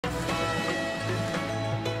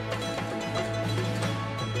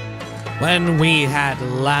When we had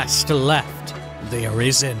last left the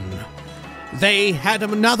Arisen, they had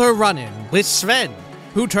another run-in with Sven,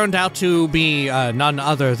 who turned out to be none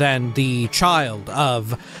other than the child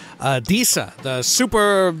of Disa, the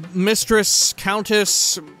super mistress,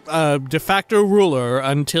 countess, de facto ruler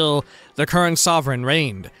until the current sovereign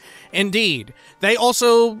reigned. Indeed, they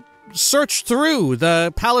also searched through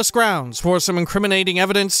the palace grounds for some incriminating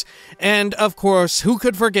evidence, and of course, who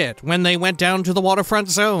could forget when they went down to the waterfront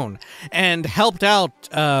zone and helped out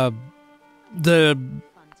the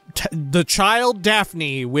child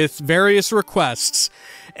Daphne with various requests,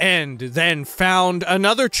 and then found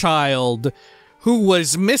another child who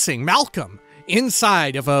was missing, Malcolm,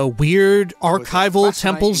 inside of a weird archival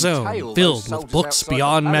temple zone filled with books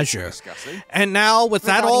beyond measure. And now, with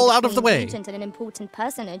that all out of the way... And an important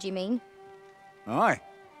personage, you mean? Aye.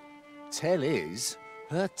 Tell is,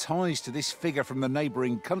 her ties to this figure from the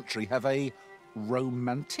neighbouring country have a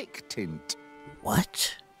romantic tint.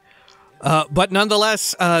 What? But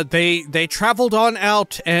nonetheless, they traveled on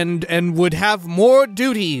out and would have more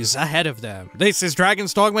duties ahead of them. This is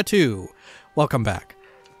Dragon's Dogma 2. Welcome back.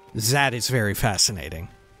 That is very fascinating.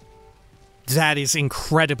 That is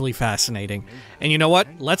incredibly fascinating. And you know what?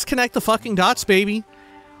 Let's connect the fucking dots, baby.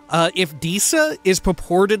 If Disa is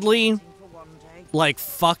purportedly, like,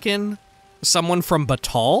 fucking someone from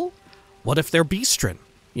Battahl, what if they're beastren,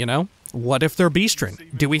 you know? What if they're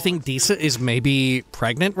beastren? Do we think Disa is maybe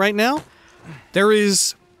pregnant right now? There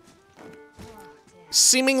is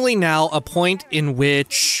seemingly now a point in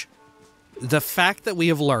which the fact that we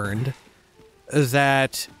have learned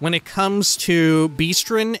that when it comes to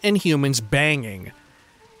beastren and humans banging,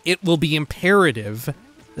 it will be imperative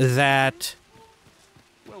that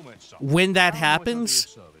when that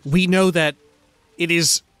happens, we know that it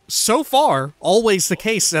is so far always the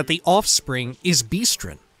case that the offspring is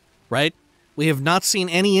beastren, right? We have not seen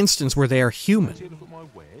any instance where they are human.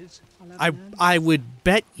 I would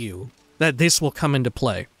bet you that this will come into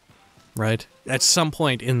play, right? At some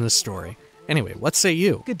point in the story. Anyway, what say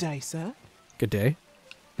you? Good day, sir. Good day?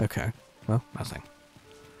 Okay. Well, nothing.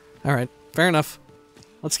 Alright, fair enough.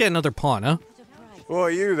 Let's get another pawn, huh? Oh,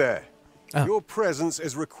 are you there? Oh. Your presence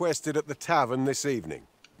is requested at the tavern this evening.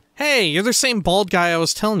 Hey, you're the same bald guy I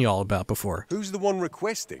was telling you all about before. Who's the one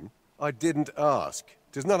requesting? I didn't ask.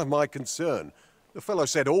 'Tis none of my concern. The fellow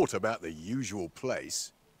said aught about the usual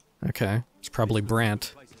place. Okay, it's probably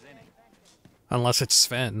Brant. Unless it's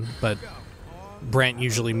Sven, but Brant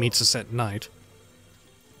usually meets us at night.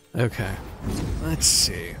 Okay, let's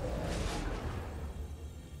see.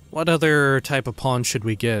 What other type of pawn should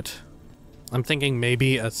we get? I'm thinking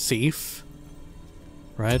maybe a thief,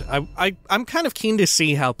 right? I'm kind of keen to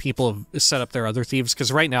see how people have set up their other thieves,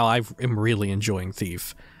 because right now I am really enjoying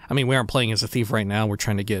thief. I mean, we aren't playing as a thief right now, we're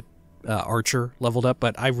trying to get archer leveled up,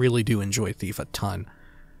 but I really do enjoy thief a ton.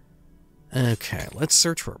 Okay, let's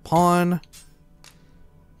search for a pawn.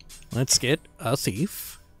 Let's get a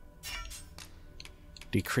thief.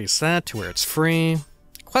 Decrease that to where it's free.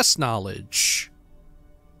 Quest knowledge.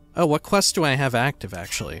 Oh, what quest do I have active,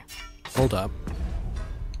 actually? Hold up.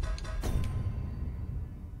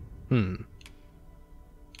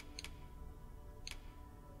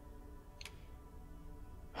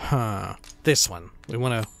 Huh. This one. We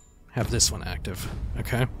want to have this one active.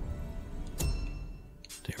 Okay.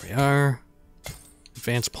 There we are.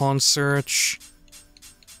 Advanced pawn search.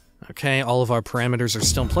 Okay, all of our parameters are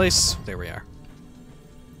still in place. There we are.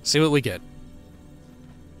 See what we get.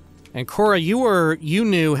 And Cora, you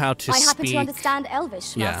knew how to speak. I happen to understand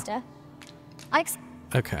Elvish, Yeah. Master.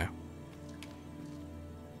 Okay.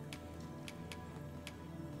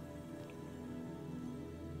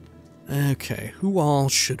 Okay, who all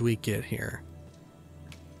should we get here?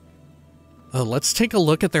 Oh, let's take a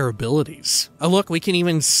look at their abilities. Oh, look, we can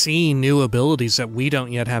even see new abilities that we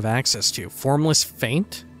don't yet have access to. Formless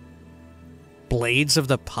Feint? Blades of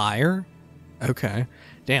the Pyre? Okay.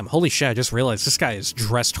 Damn, holy shit, I just realized this guy is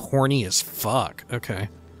dressed horny as fuck. Okay.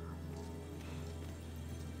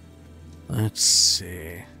 Let's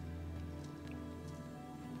see.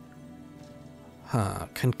 Huh,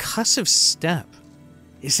 Concussive Step.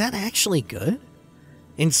 Is that actually good?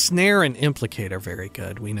 Ensnare and Implicate are very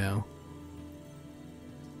good, we know.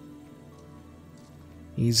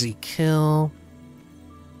 Easy Kill.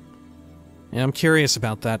 Yeah, I'm curious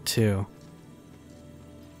about that too.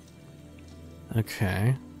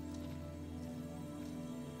 Okay.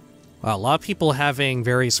 Wow, a lot of people having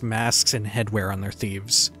various masks and headwear on their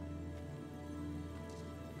thieves.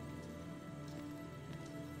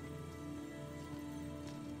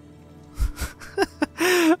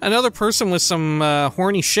 Another person with some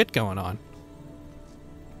horny shit going on.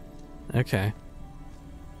 Okay.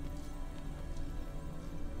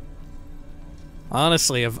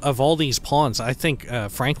 Honestly, of all these pawns, I think,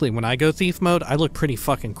 frankly, when I go thief mode, I look pretty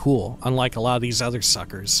fucking cool, unlike a lot of these other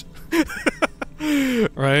suckers.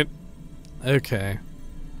 Right? Okay.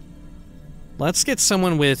 Let's get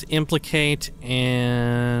someone with implicate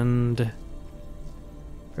and...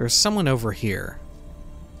 There's someone over here.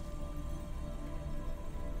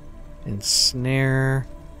 Ensnare.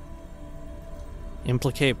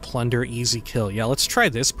 Implicate, plunder, easy kill. Yeah, let's try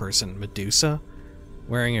this person, Medusa.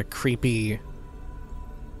 Wearing a creepy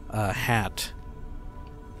hat.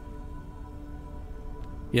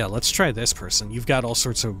 Yeah, let's try this person. You've got all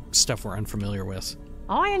sorts of stuff we're unfamiliar with.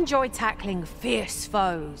 I enjoy tackling fierce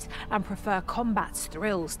foes and prefer combat's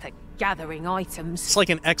thrills to gathering items. It's like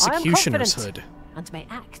an executioner's hood. And may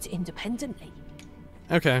act independently.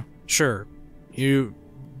 Okay, sure. You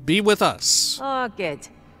be with us. Oh, good.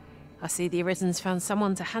 I see the Arisen's found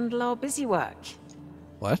someone to handle our busy work.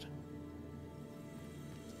 What?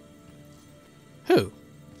 Who?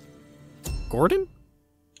 Gordon?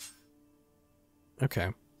 Okay,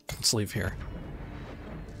 let's leave here.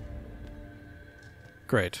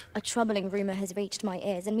 Great. A troubling rumor has reached my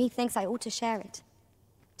ears, and methinks I ought to share it.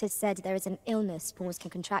 'Tis said there is an illness spawns can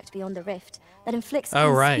contract beyond the rift that inflicts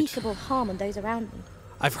unspeakable harm on those around them.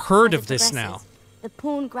 I've heard As of it this progresses, now. The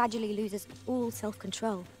pawn gradually loses all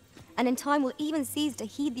self-control, and in time will even cease to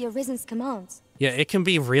heed the Arisen's commands. Yeah, it can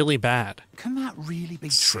be really bad. Can that really be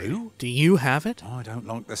true? Do you have it? I don't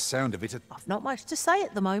like the sound of it at I've not much to say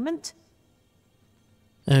at the moment.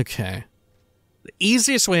 Okay. The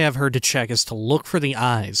easiest way I've heard to check is to look for the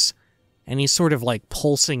eyes. Any sort of, like,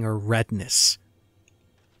 pulsing or redness.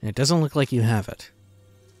 And it doesn't look like you have it.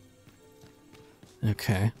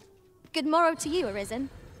 Okay. Good morrow to you, Arisen.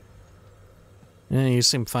 Yeah, you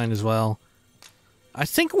seem fine as well. I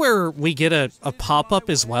think where we get a pop-up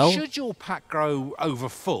as well... Should your pack grow over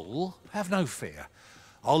full, have no fear.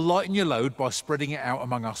 I'll lighten your load by spreading it out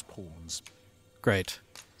among us pawns. Great.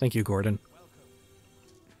 Thank you, Gordon.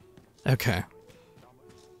 Okay.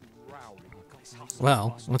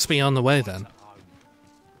 Well, let's be on the way then.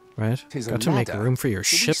 Right? Got to make room for your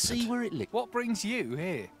shipment. What brings you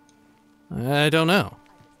here? I don't know.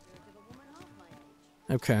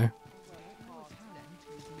 Okay.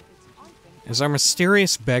 Is our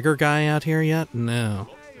mysterious beggar guy out here yet? No.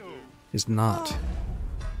 He's not.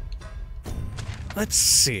 Let's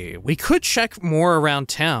see. We could check more around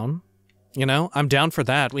town. You know, I'm down for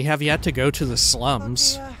that. We have yet to go to the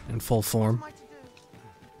slums in full form.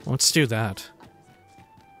 Let's do that.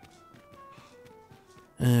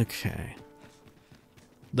 Okay.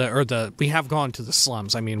 We have gone to the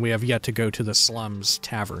slums. I mean, we have yet to go to the slums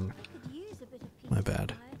tavern. My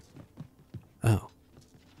bad. Oh.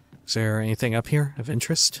 Is there anything up here of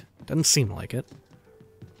interest? Doesn't seem like it.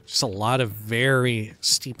 Just a lot of very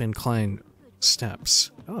steep incline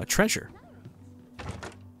steps. Oh, a treasure.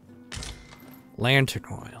 Lantern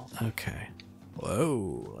oil. Okay.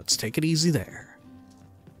 Whoa, let's take it easy there.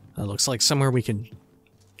 That looks like somewhere we can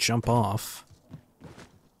jump off.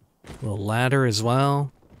 A little ladder as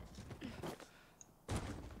well.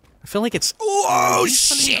 I feel like it's... Oh,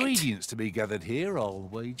 shit! Ingredients to be gathered here, I'll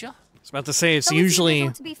wager. I was about to say, it's usually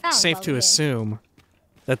safe to assume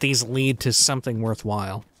that these lead to something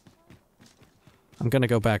worthwhile. I'm gonna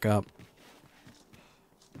go back up.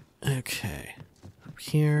 Okay. Up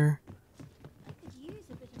here.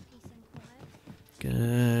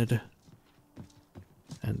 Good.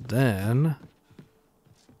 And then...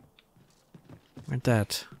 Where'd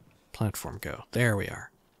that platform go? There we are.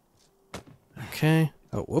 Okay.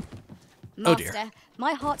 Oh, whoop. Master, Oh dear.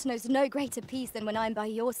 my heart knows no greater peace than when I'm by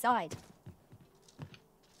your side.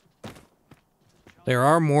 There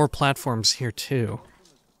are more platforms here, too.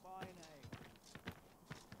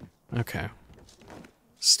 Okay.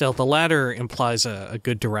 Still, the ladder implies a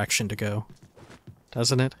good direction to go.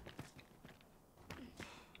 Doesn't it?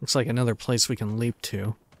 Looks like another place we can leap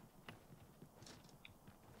to.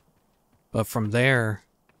 But from there,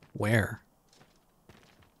 where?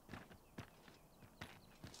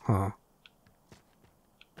 Huh.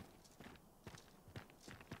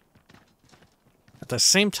 At the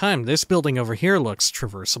same time, this building over here looks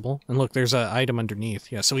traversable. And look, there's an item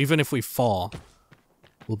underneath. Yeah, so even if we fall,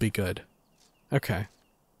 we'll be good. Okay.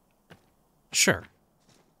 Sure.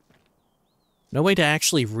 No way to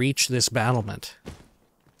actually reach this battlement.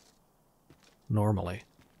 Normally.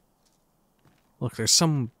 Look, there's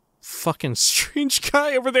some fucking strange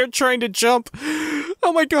guy over there trying to jump.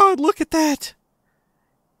 Oh my god, look at that!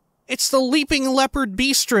 It's the leaping leopard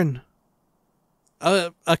beastren.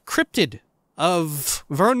 A cryptid of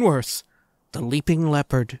Vernworth. The leaping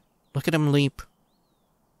leopard. Look at him leap.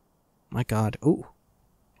 My god. Ooh.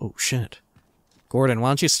 Oh, shit. Gordon, why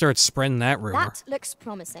don't you start spreading that rumor? That looks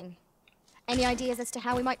promising. Any ideas as to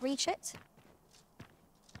how we might reach it?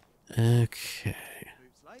 Okay.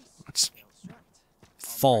 Let's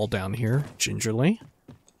fall down here gingerly.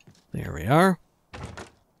 There we are.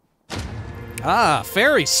 Ah,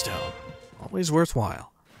 fairy stone. Always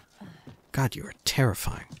worthwhile. God, you are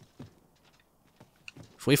terrifying.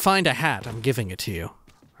 If we find a hat, I'm giving it to you.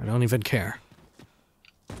 I don't even care.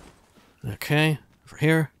 Okay, over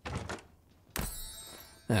here.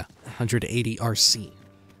 Yeah, 180 RC.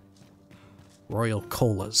 Royal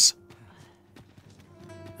Colas.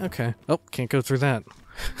 Okay. Oh, can't go through that.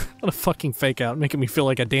 What a fucking fake out, making me feel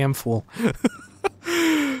like a damn fool.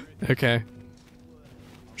 Okay.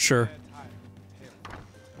 Sure.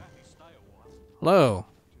 Hello.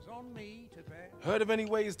 Heard of any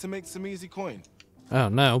ways to make some easy coin? Oh,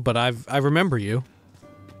 no, but I remember you.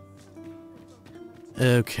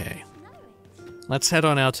 Okay. Let's head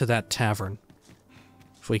on out to that tavern.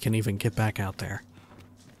 If we can even get back out there.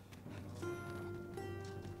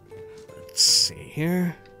 Let's see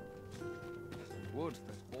here.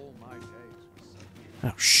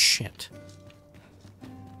 Oh, shit.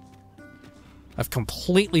 I've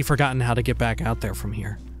completely forgotten how to get back out there from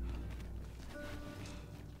here.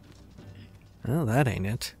 Oh, that ain't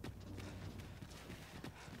it.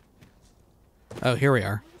 Oh, here we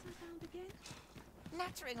are.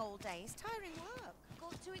 Nattering all day is tiring work.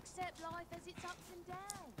 Got to accept life as its ups and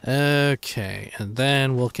downs. Okay, and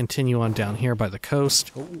then we'll continue on down here by the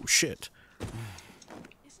coast. Oh, shit.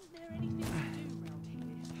 Isn't there anything to do around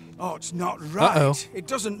here? Oh, it's not right. Uh-oh. It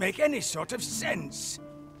doesn't make any sort of sense.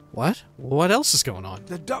 What? What else is going on?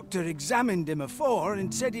 The doctor examined him afore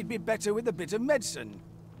and said he'd be better with a bit of medicine.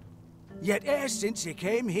 Yet e'er since he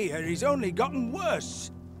came here, he's only gotten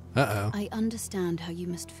worse. Uh-oh. I understand how you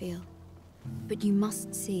must feel. But you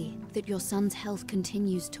must see that your son's health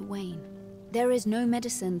continues to wane. There is no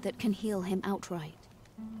medicine that can heal him outright.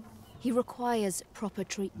 He requires proper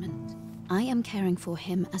treatment. I am caring for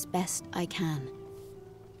him as best I can.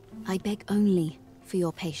 I beg only for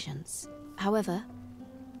your patience. However,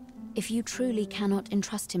 if you truly cannot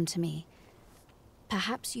entrust him to me,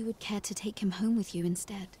 perhaps you would care to take him home with you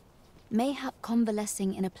instead. Mayhap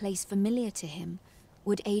convalescing in a place familiar to him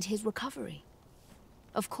would aid his recovery.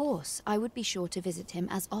 Of course, I would be sure to visit him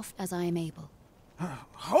as oft as I am able.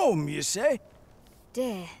 Home, you say?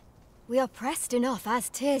 Dear, we are pressed enough as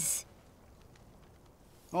 'tis.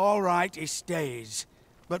 All right, he stays.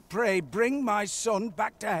 But pray bring my son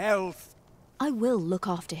back to health. I will look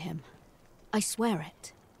after him. I swear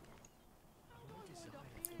it.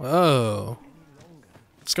 Whoa.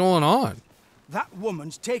 What's going on? That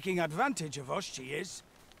woman's taking advantage of us, she is.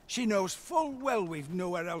 She knows full well we've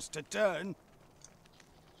nowhere else to turn.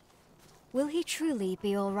 Will he truly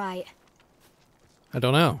be all right? I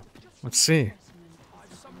don't know. Let's see.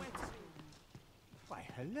 Why,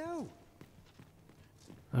 hello.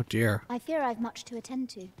 Oh dear. I fear I've much to attend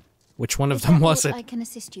to. Which one of them was What it? I can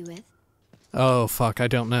assist you with. Oh fuck, I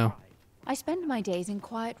don't know. I spend my days in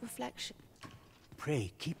quiet reflection.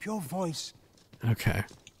 Pray, keep your voice. Okay.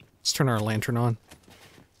 Let's turn our lantern on.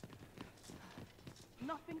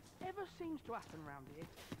 Nothing ever seems to happen around here.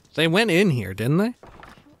 They went in here, didn't they?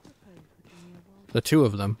 The two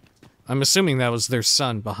of them. I'm assuming that was their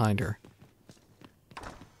son behind her.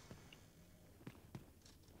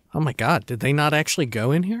 Oh my god, did they not actually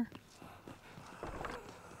go in here?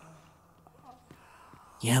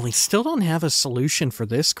 Yeah, we still don't have a solution for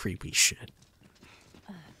this creepy shit.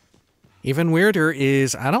 Even weirder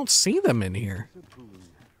is I don't see them in here.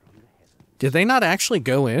 Did they not actually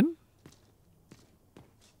go in?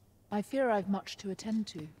 I fear I've much to attend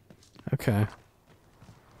to. Okay.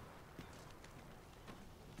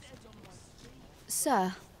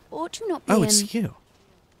 Sir, ought you not be Oh, it's you.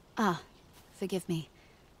 Ah, forgive me.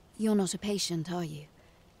 You're not a patient, are you?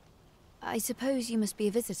 I suppose you must be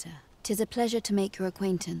a visitor. 'Tis a pleasure to make your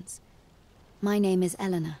acquaintance. My name is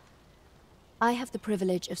Elena. I have the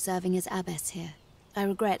privilege of serving as abbess here. I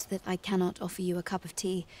regret that I cannot offer you a cup of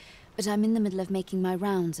tea, but I'm in the middle of making my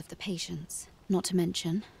rounds of the patients. Not to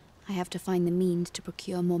mention, I have to find the means to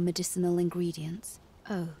procure more medicinal ingredients.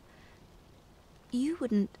 Oh. You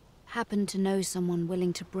wouldn't happen to know someone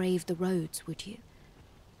willing to brave the roads, would you?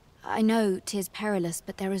 I know 'tis perilous,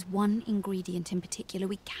 but there is one ingredient in particular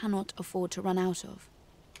we cannot afford to run out of.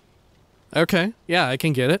 Okay, yeah, I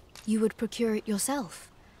can get it. You would procure it yourself.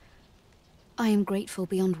 I am grateful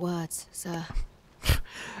beyond words, sir.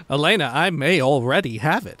 Elena, I may already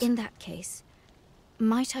have it. In that case,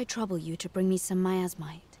 might I trouble you to bring me some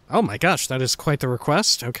miasmite? Oh my gosh, that is quite the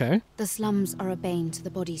request. Okay. The slums are a bane to the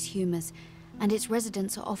body's humors, and its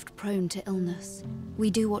residents are oft prone to illness. We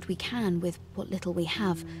do what we can with what little we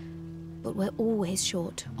have, but we're always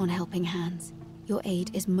short on helping hands. Your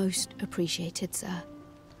aid is most appreciated, sir.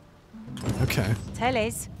 Okay.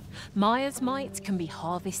 Tellers, Maya's might can be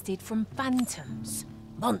harvested from phantoms,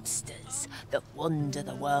 monsters that wander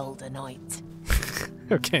the world at night.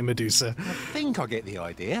 Okay, Medusa. I think I get the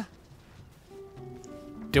idea.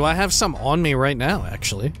 Do I have some on me right now,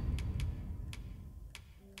 actually?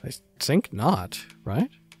 I think not, right?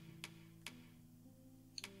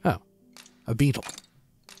 Oh, a beetle.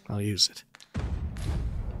 I'll use it.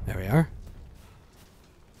 There we are.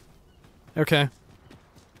 Okay.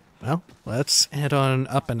 Well, let's head on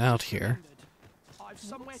up and out here.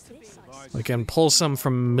 We can pull some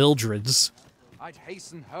from Mildred's. I'd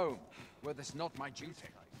hasten home, were this not my duty.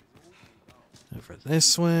 Over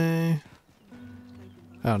this way.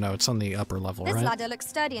 Oh no, it's on the upper level, This right? ladder looks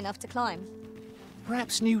sturdy enough to climb.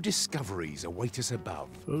 Perhaps new discoveries await us above.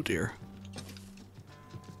 Oh dear.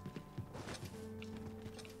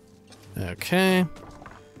 Okay.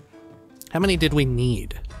 How many did we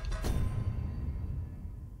need?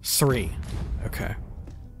 3. Okay.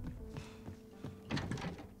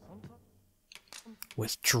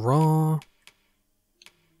 Withdraw.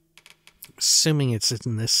 Assuming it's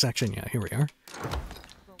in this section. Yeah, here we are.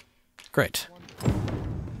 Great.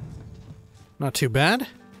 Not too bad.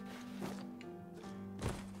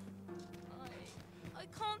 I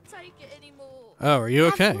can't take it anymore. Oh, are you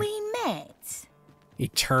okay? Have we met?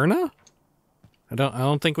 Eterna? I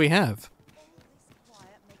don't think we have.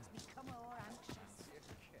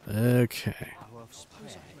 Okay.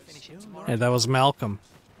 Hey, that was Malcolm.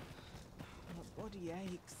 My body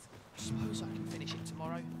aches. Suppose I can finish it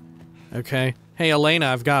tomorrow. Okay. Hey, Elena,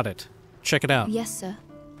 I've got it. Check it out. Yes, sir.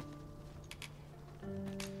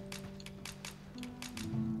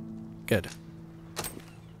 Good.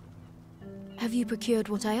 Have you procured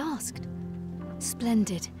what I asked?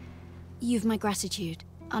 Splendid. You've my gratitude.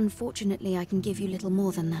 Unfortunately, I can give you little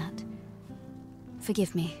more than that.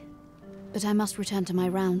 Forgive me, but I must return to my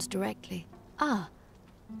rounds directly. Ah,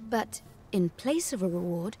 but in place of a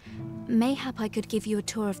reward, mayhap I could give you a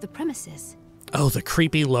tour of the premises. Oh, the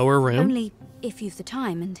creepy lower room? Only if you've the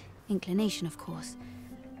time and inclination, of course.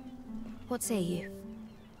 What say you?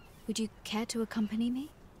 Would you care to accompany me?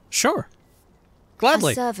 Sure.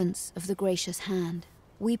 Gladly. As servants of the gracious hand,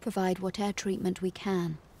 we provide whatever treatment we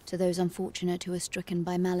can to those unfortunate who are stricken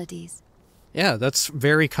by maladies. Yeah, that's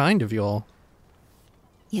very kind of you all.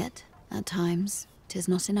 Yet, at times, 'tis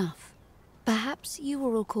not enough. Perhaps you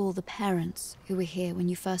will recall the parents who were here when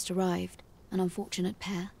you first arrived, an unfortunate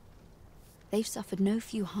pair. They've suffered no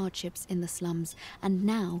few hardships in the slums, and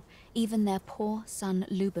now even their poor son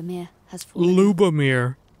Lubomir has fallen.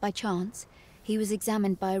 Lubomir. By chance, he was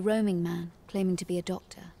examined by a roaming man claiming to be a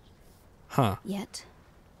doctor. Huh. Yet,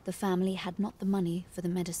 the family had not the money for the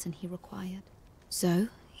medicine he required. So,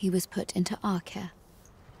 he was put into our care.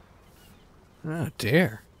 Oh,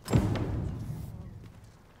 dear.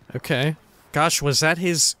 Okay. Gosh, was that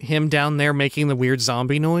him down there making the weird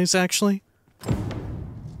zombie noise, actually?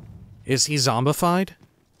 Is he zombified?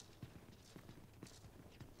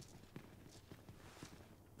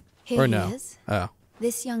 Here or he no? is. Oh.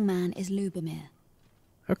 This young man is Lubomir.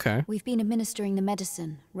 Okay. We've been administering the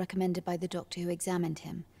medicine recommended by the doctor who examined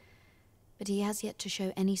him, but he has yet to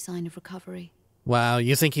show any sign of recovery. Wow,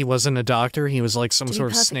 you think he wasn't a doctor? He was like some To be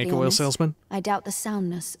sort of perfectly snake oil honest, salesman? I doubt the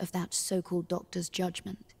soundness of that so-called doctor's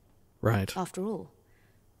judgment. Right. After all,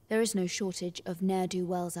 there is no shortage of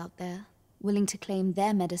ne'er-do-wells out there, willing to claim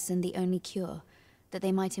their medicine the only cure, that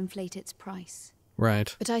they might inflate its price.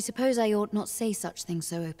 Right. But I suppose I ought not say such things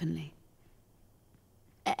so openly.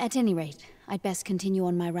 At any rate, I'd best continue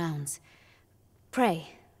on my rounds.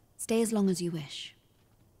 Pray, stay as long as you wish.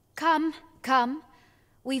 Come, come.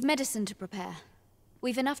 We've medicine to prepare.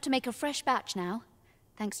 We've enough to make a fresh batch now,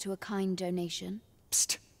 thanks to a kind donation.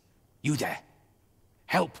 Psst. You there.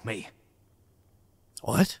 Help me.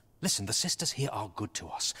 What? Listen, the sisters here are good to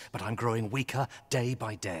us, but I'm growing weaker day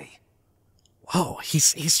by day. Whoa,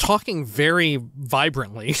 he's talking very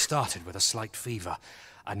vibrantly. It started with a slight fever,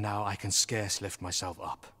 and now I can scarce lift myself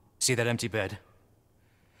up. See that empty bed?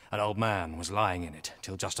 An old man was lying in it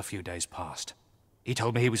till just a few days past. He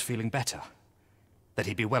told me he was feeling better, that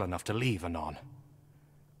he'd be well enough to leave anon.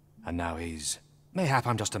 And now he's... Mayhap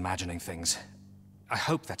I'm just imagining things. I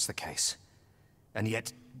hope that's the case. And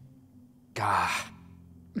yet... Gah...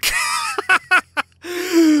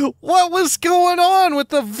 What was going on with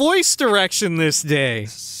the voice direction this day?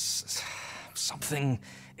 Something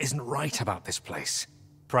isn't right about this place.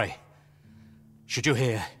 Pray, should you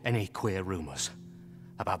hear any queer rumors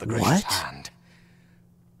about the gracious hand,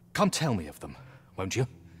 Come tell me of them, won't you?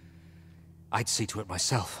 I'd see to it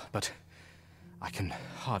myself, but I can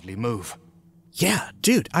hardly move. Yeah,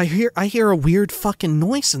 dude, I hear a weird fucking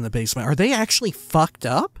noise in the basement. Are they actually fucked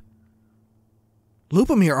up?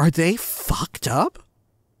 Lubomir, are they fucked up?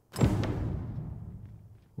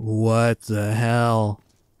 What the hell?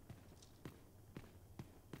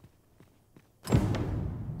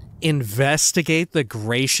 Investigate the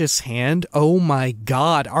gracious hand? Oh my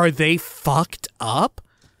god, are they fucked up?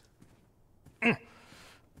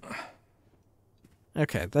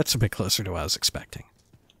 Okay, that's a bit closer to what I was expecting.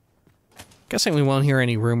 Guessing we won't hear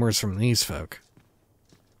any rumors from these folk.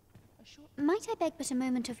 Might I beg but a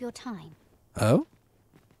moment of your time? Oh?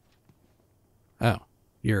 Oh,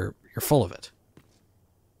 you're full of it.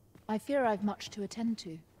 I fear I've much to attend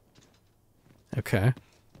to. Okay.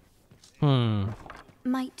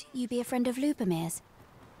 Might you be a friend of Lubomir's?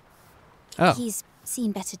 Oh. He's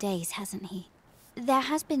seen better days, hasn't he? There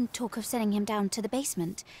has been talk of sending him down to the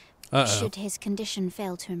basement, should his condition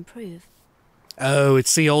fail to improve. Oh,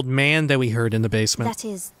 it's the old man that we heard in the basement. That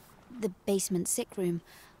is, the basement sick room,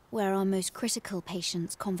 where our most critical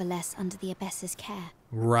patients convalesce under the abbess's care.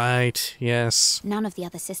 Right, yes. None of the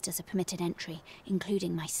other sisters are permitted entry,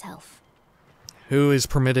 including myself. Who is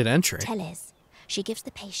permitted entry? Teles. She gives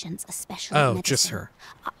the patients a special medicine. Just her.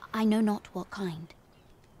 I know not what kind.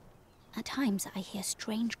 At times I hear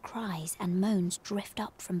strange cries and moans drift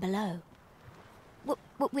up from below.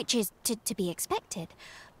 Which is to be expected.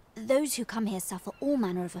 Those who come here suffer all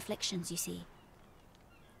manner of afflictions, you see.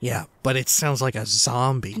 Yeah, but it sounds like a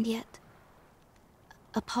zombie. And yet,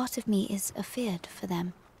 a part of me is afeared for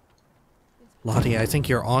them. Lottie, I think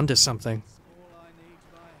you're onto something.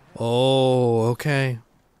 Oh, okay.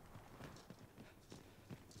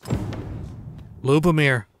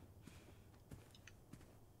 Lubomir.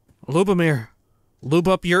 Lubomir. Lube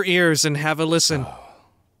up your ears and have a listen. Oh,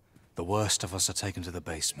 the worst of us are taken to the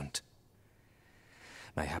basement.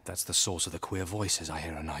 Mayhap that's the source of the queer voices I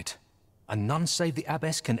hear at night. And none save the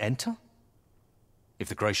abbess can enter? If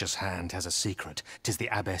the gracious hand has a secret, 'tis the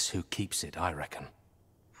abbess who keeps it, I reckon.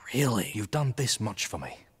 Really? You've done this much for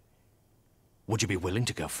me. Would you be willing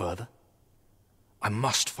to go further? I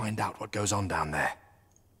must find out what goes on down there.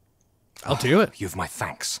 I'll do it. You've my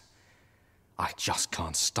thanks. I just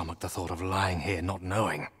can't stomach the thought of lying here not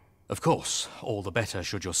knowing. Of course, all the better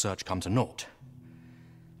should your search come to naught.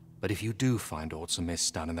 But if you do find aught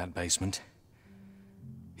amiss down in that basement,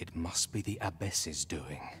 it must be the abbess's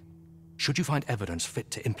doing. Should you find evidence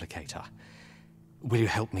fit to implicate her, will you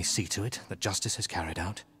help me see to it that justice is carried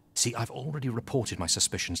out? See, I've already reported my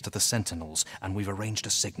suspicions to the sentinels, and we've arranged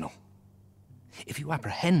a signal. If you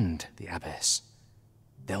apprehend the abbess,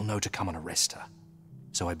 they'll know to come and arrest her.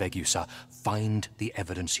 So I beg you, sir, find the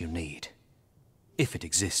evidence you need, if it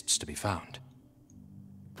exists to be found.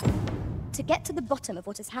 To get to the bottom of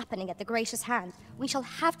what is happening at the Gracious Hand, we shall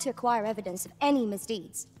have to acquire evidence of any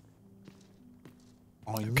misdeeds.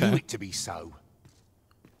 I knew it to be so.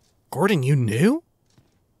 Gordon, you knew?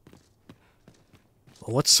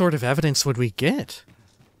 Well, what sort of evidence would we get?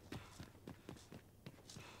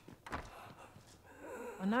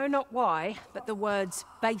 I know not why, but the words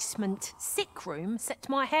basement sick room set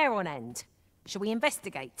my hair on end. Shall we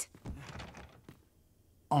investigate?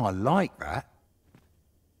 I like that.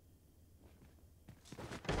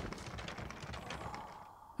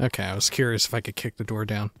 Okay, I was curious if I could kick the door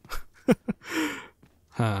down.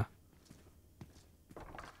 Huh.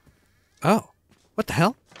 Oh, what the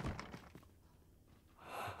hell?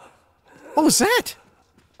 What was that?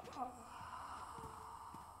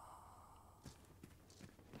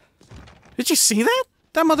 Did you see that?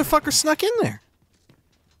 That motherfucker snuck in there.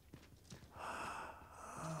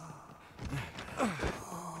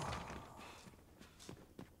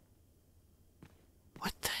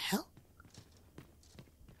 What the hell?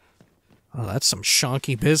 Oh, that's some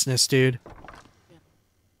shonky business, dude.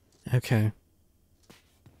 Okay.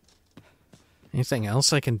 Anything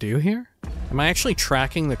else I can do here? Am I actually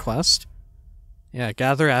tracking the quest? Yeah,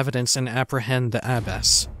 gather evidence and apprehend the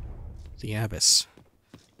abbess. The abbess.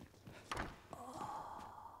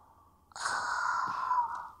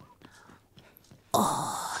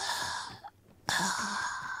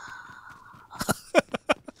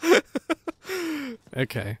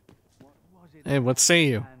 Okay. Hey, what say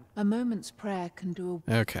you? A moment's prayer can do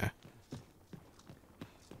a... Okay.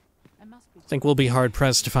 Think we'll be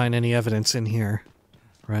hard-pressed to find any evidence in here,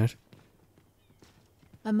 right?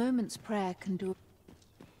 A moment's prayer can do...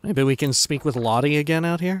 Maybe we can speak with Lottie again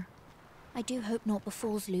out here? I do hope naught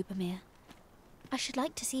befalls Lubomir. I should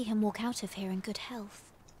like to see him walk out of here in good health.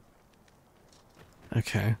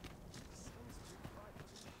 Okay.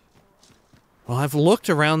 Well, I've looked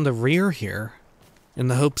around the rear here in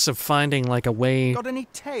the hopes of finding, like, a way... Got any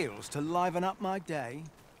tales to liven up my day?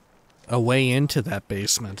 A way into that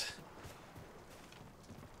basement.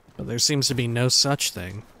 But there seems to be no such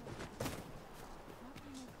thing.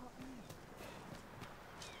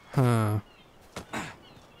 Huh.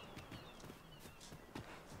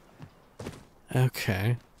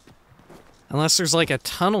 Okay. Unless there's like a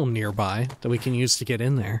tunnel nearby that we can use to get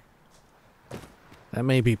in there. That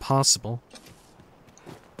may be possible.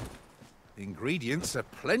 Ingredients are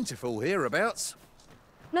plentiful hereabouts.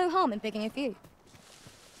 No harm in picking a few.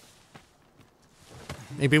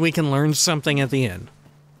 Maybe we can learn something at the end.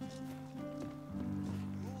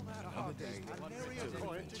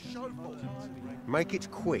 Make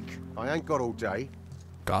it quick. I ain't got all day.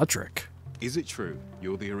 Godric. Is it true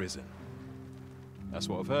you're the Arisen? That's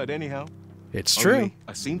what I've heard anyhow. It's true.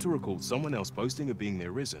 I seem to recall someone else boasting of being the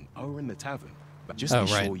Arisen over in the tavern. But just oh,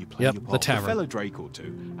 be right. sure you play Yep, your the part. tavern. A fellow Drake or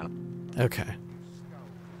two. Okay.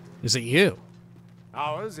 Is it you?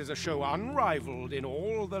 Ours is a show unrivaled in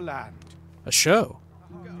all the land. A show?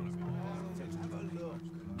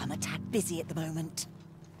 I'm a tad busy at the moment.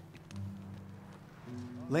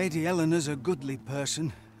 Lady Eleanor's a goodly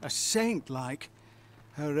person, a saint-like.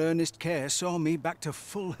 Her earnest care saw me back to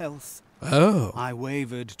full health. Oh. I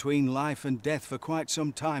wavered between life and death for quite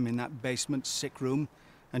some time in that basement sick room,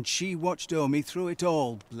 and she watched o'er me through it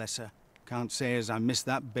all, bless her. Can't say as I miss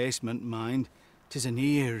that basement, mind. 'Tis an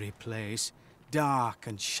eerie place, dark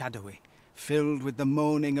and shadowy, filled with the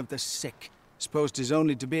moaning of the sick. Suppose 'tis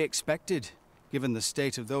only to be expected, given the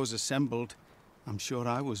state of those assembled. I'm sure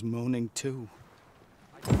I was moaning too.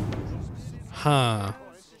 Huh.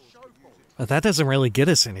 But that doesn't really get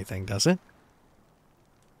us anything, does it?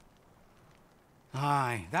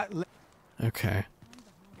 Aye, that... Okay.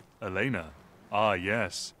 Elena. Ah,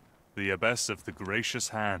 yes. The abbess of the Gracious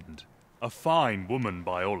Hand. A fine woman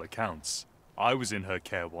by all accounts. I was in her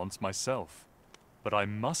care once myself. But I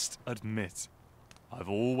must admit, I've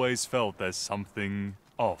always felt there's something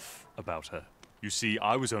off about her. You see,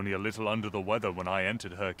 I was only a little under the weather when I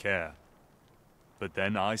entered her care. But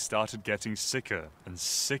then I started getting sicker and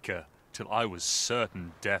sicker till I was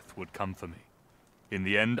certain death would come for me. In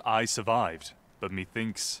the end, I survived, but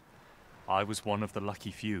methinks I was one of the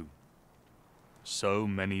lucky few. So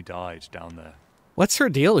many died down there. What's her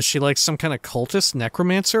deal? Is she like some kind of cultist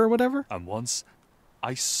necromancer or whatever? And once,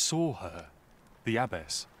 I saw her, the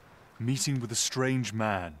abbess, meeting with a strange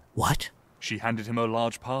man. What? She handed him a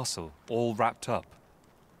large parcel, all wrapped up.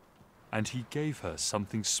 And he gave her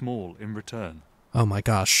something small in return. Oh my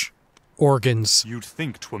gosh. Organs. You'd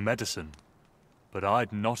think 'twere medicine. But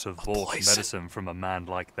I'd not have bought poison. medicine from a man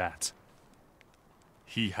like that.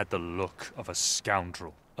 He had the look of a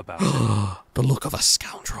scoundrel about him. The look of a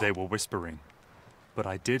scoundrel. They were whispering. But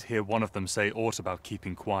I did hear one of them say aught about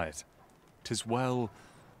keeping quiet. 'Tis well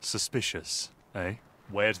suspicious, eh?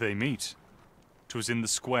 Where'd they meet? 'Twas in the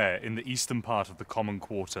square in the eastern part of the common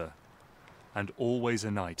quarter. And always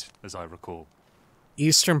a night, as I recall.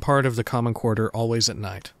 Eastern part of the common quarter, always at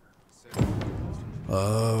night.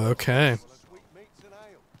 Oh, okay.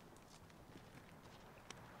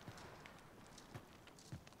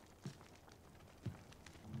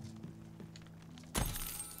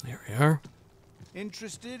 There we are.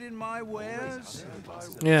 Interested in my wares?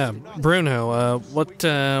 Yeah, Bruno,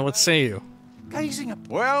 what say you? Gazing up.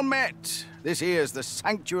 Well met. This here's the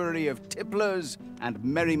sanctuary of tipplers and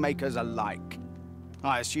merrymakers alike.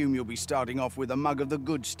 I assume you'll be starting off with a mug of the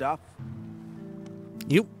good stuff.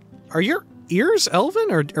 Are your ears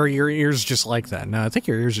elven, or are your ears just like that? No, I think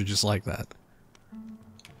your ears are just like that.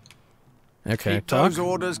 Okay, Keep talk. those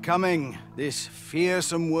orders coming. This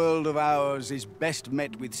fearsome world of ours is best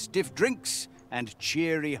met with stiff drinks and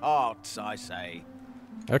cheery hearts, I say.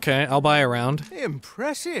 Okay, I'll buy a round.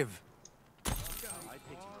 Impressive.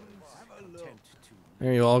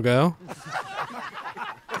 There you all go.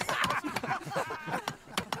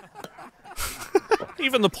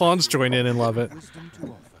 Even the pawns join in and love it.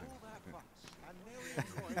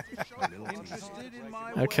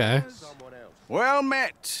 Okay. Well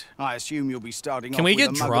met. I assume you'll be starting Can off we with get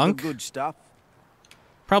a mug drunk? of the good stuff.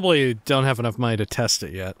 Probably don't have enough money to test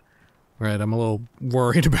it yet. Right, I'm a little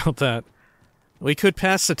worried about that. We could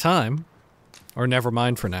pass the time. Or never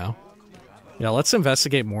mind for now. Yeah, let's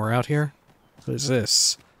investigate more out here. What is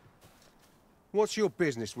this? What's your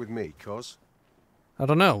business with me, Cos? I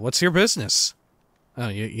don't know. What's your business? Oh,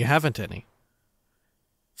 you haven't any.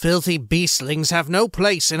 Filthy beastlings have no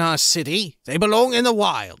place in our city. They belong in the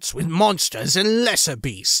wilds with monsters and lesser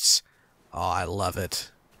beasts. Oh, I love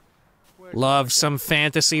it. Love some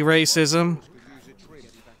fantasy racism.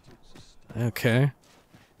 Okay.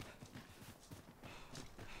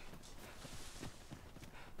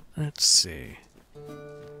 Let's see.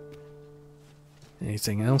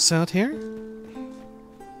 Anything else out here?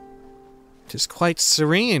 It is quite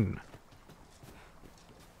serene.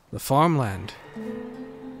 The farmland.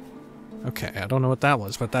 Okay, I don't know what that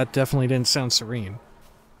was, but that definitely didn't sound serene.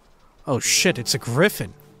 Oh shit, it's a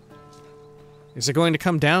griffin. Is it going to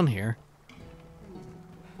come down here?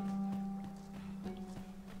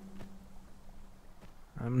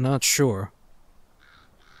 I'm not sure.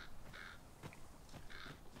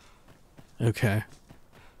 Okay.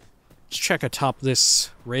 Let's check atop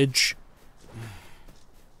this ridge.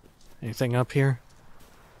 Anything up here?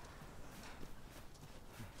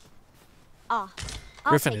 Ah,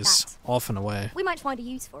 Griffin is off and away. We might find a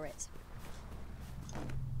use for it.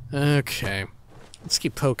 Okay. Let's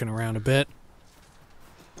keep poking around a bit.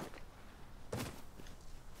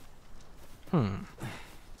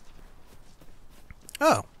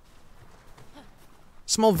 Oh.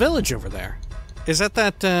 Small village over there. Is that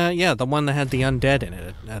yeah, the one that had the undead in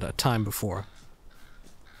it at a time before?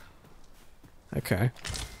 Okay.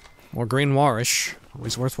 More green warish.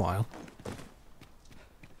 Always worthwhile.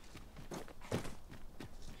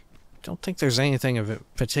 Don't think there's anything of a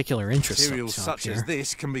particular interest. Materials such as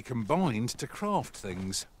this can be combined to craft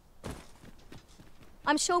things.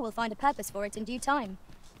 I'm sure we'll find a purpose for it in due time.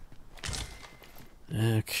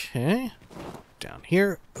 Okay. Down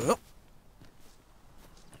here. Oh.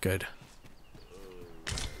 Good.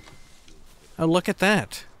 Oh, look at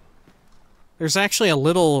that. There's actually a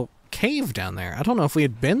little cave down there. I don't know if we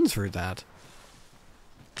had been through that.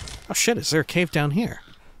 Oh shit, is there a cave down here?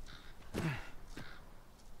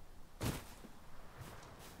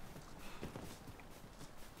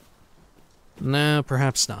 No,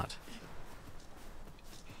 perhaps not.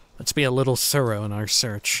 Let's be a little thorough in our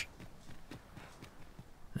search.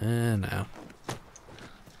 No.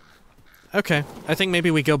 Okay, I think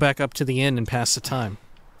maybe we go back up to the inn and pass the time.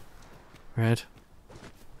 Right?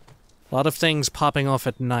 A lot of things popping off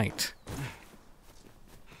at night.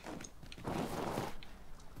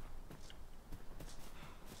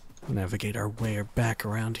 Navigate our way back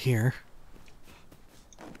around here.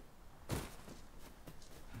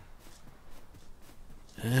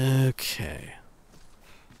 Okay.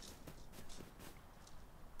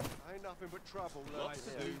 Ain't nothing but trouble,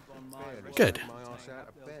 Good.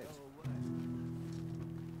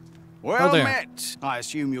 Well there. met. I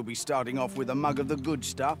assume you'll be starting off with a mug of the good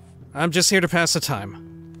stuff. I'm just here to pass the time.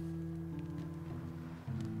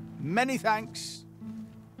 Many thanks.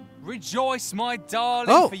 Rejoice, my darling,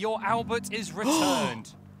 Oh. for your Albert is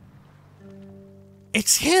returned.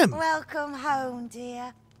 It's him! Welcome home,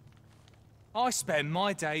 dear. I spend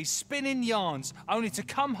my days spinning yarns, only to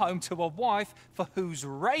come home to a wife for whose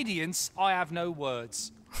radiance I have no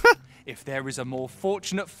words. If there is a more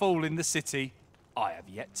fortunate fool in the city, I have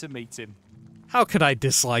yet to meet him. How could I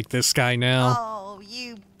dislike this guy now? Oh,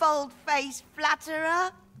 you bold-faced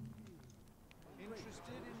flatterer.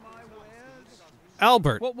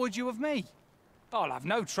 Albert! What would you of me? I'll have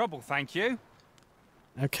no trouble, thank you.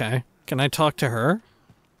 Okay. Can I talk to her?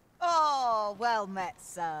 Oh, well met,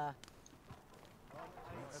 sir.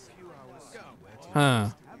 Huh.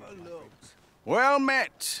 Well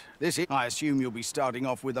met. I assume you'll be starting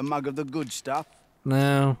off with a mug of the good stuff.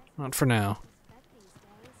 No, not for now.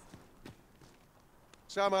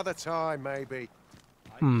 Some other time, maybe.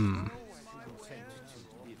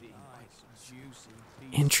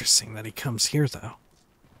 Interesting that he comes here, though.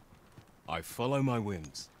 I follow my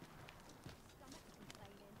whims.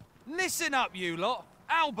 Listen up, you lot.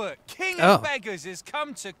 Albert, king Oh. of beggars, has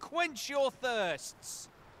come to quench your thirsts.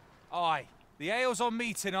 Aye, the ale's on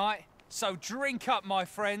me tonight, so drink up, my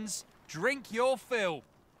friends. Drink your fill.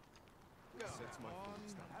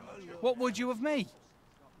 What would you of me?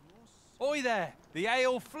 Oi there, the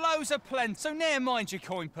ale flows a plenty, so ne'er mind your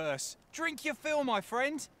coin purse. Drink your fill, my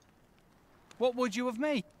friend. What would you of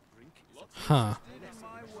me? Huh.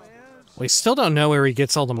 We still don't know where he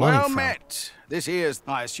gets all the money Well from. met.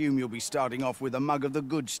 I assume you'll be starting off with a mug of the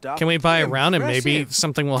good stuff. Can we buy around him? Maybe Impressive.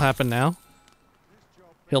 something will happen now?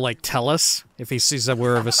 He'll, like, tell us if he sees that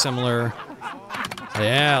we're of a similar...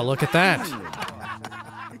 Yeah, look at that.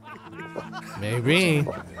 Maybe.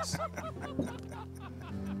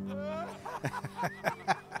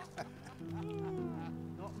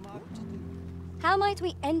 How might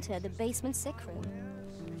we enter the basement sick room?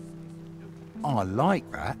 I like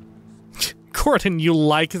that. Gordon, you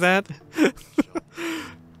like that?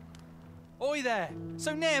 Oi there,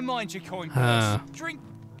 so ne'er mind your coin purse. Huh. Drink.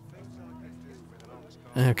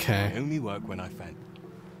 Okay. I only work when I fan.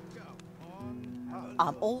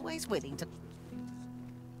 I'm always willing to...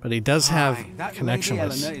 But he does have Aye, that connection Lady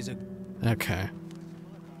with... Elena is a... Okay.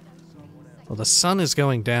 Well, the sun is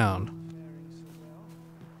going down.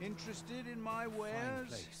 Interested in my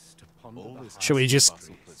wares? Should we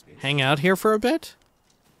just hang out here for a bit?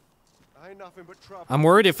 I'm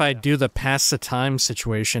worried if I do the pass the time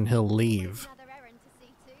situation, he'll leave.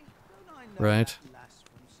 Right?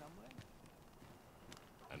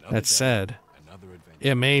 That said,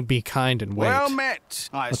 it may be kind and wait. Well met.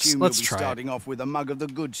 I assume let's you'll be try starting off with a mug of the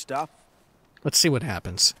good stuff. Let's see what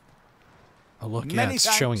happens. Oh look, yeah, Many it's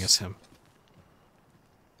thanks. showing us him.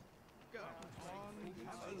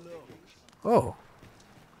 Oh.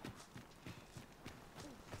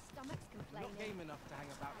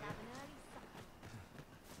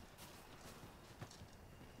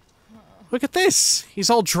 Look at this! He's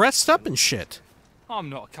all dressed up and shit. I'm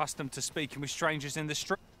not accustomed to speaking with strangers in the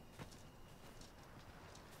street.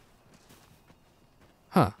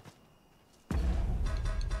 Huh.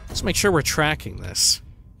 Let's make sure we're tracking this.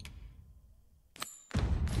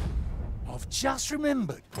 I've just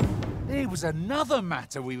remembered. There was another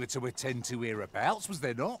matter we were to attend to hereabouts, was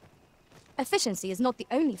there not? Efficiency is not the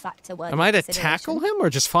only factor worth Am I to consideration. tackle him or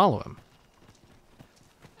just follow him?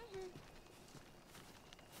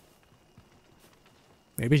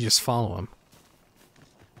 Maybe just follow him.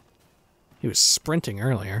 He was sprinting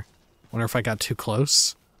earlier. Wonder if I got too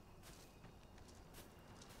close.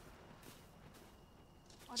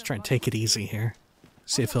 Let's try and take it easy here.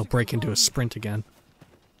 See if he'll break into a sprint again.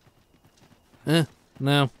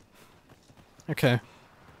 No. Okay.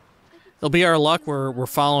 It'll be our luck we're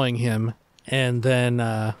following him, and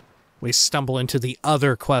then we stumble into the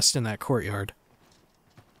other quest in that courtyard.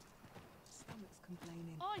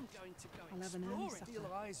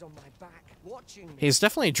 He's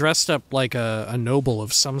definitely dressed up like a noble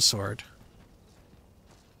of some sort.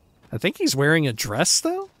 I think he's wearing a dress,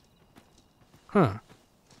 though? Huh.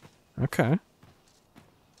 Okay.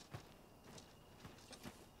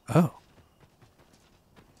 Oh.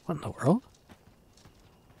 What in the world?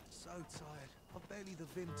 So tired. I've barely the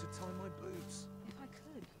vim to tie my boots. If I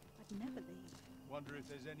could, I'd never leave. Wonder if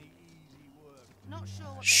there's any easy work. Not sure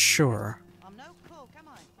what Sure. I'm no cook, am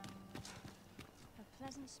I? A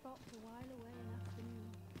pleasant spot to while away an afternoon.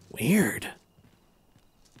 Weird.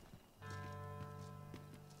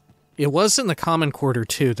 It was in the common quarter,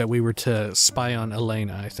 too, that we were to spy on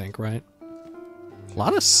Elena, I think, right? A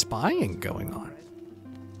lot of spying going on.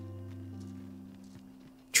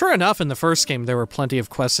 True enough, in the first game, there were plenty of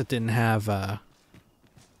quests that didn't have,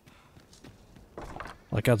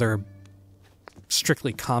 like other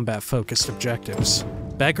strictly combat-focused objectives.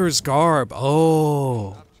 Beggar's Garb.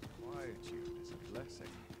 Oh.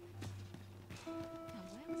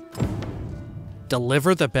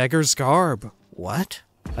 Deliver the Beggar's Garb. What?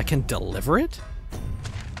 I can deliver it?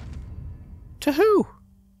 To who?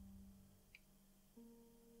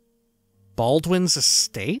 Baldwin's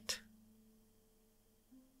estate?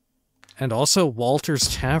 And also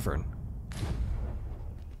Walter's Tavern.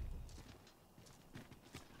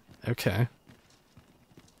 Okay.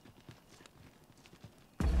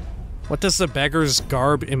 What does the Beggar's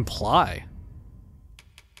Garb imply?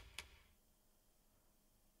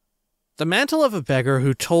 The mantle of a beggar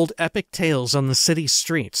who told epic tales on the city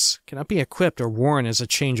streets cannot be equipped or worn as a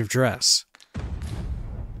change of dress.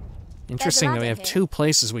 Interesting that we have two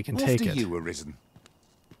places we can take it. You arisen.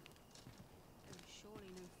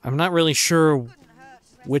 I'm not really sure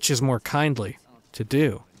which is more kindly to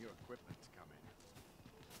do.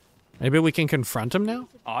 Maybe we can confront him now?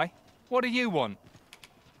 Aye? What do you want?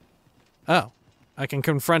 Oh, I can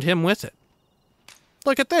confront him with it.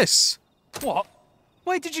 Look at this. What?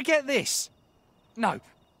 Where did you get this? No,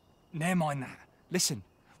 never mind that. Listen,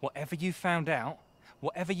 whatever you found out,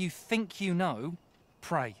 whatever you think you know,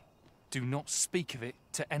 pray, do not speak of it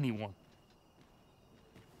to anyone.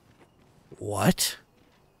 What?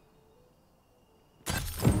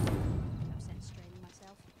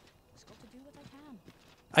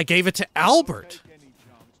 I gave it to Albert.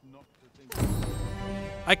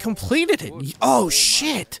 I completed it. Oh,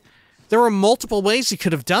 shit. There were multiple ways you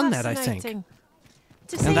could have done that, I think.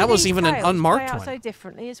 And that was even an unmarked one. So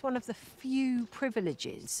differently is one of the few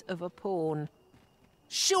privileges of a pawn.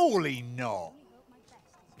 Surely not.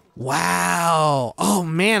 Wow. Oh,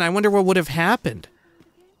 man, I wonder what would have happened.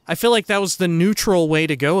 I feel like that was the neutral way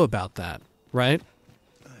to go about that, right?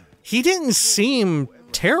 He didn't seem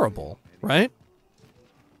terrible, right?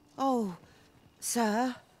 Oh,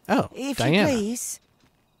 sir. Oh, if Diana. you please.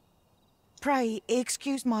 Pray,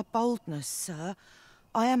 excuse my boldness, sir.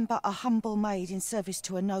 I am but a humble maid in service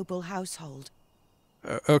to a noble household.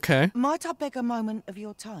 Okay. Might I beg a moment of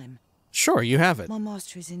your time? Sure, you have it. My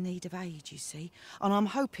master is in need of aid, you see, and I'm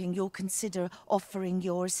hoping you'll consider offering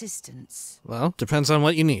your assistance. Well, depends on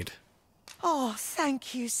what you need.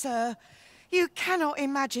 Thank you, sir. You cannot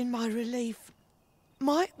imagine my relief.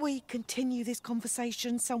 Might we continue this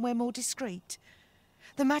conversation somewhere more discreet?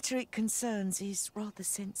 The matter it concerns is rather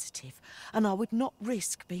sensitive, and I would not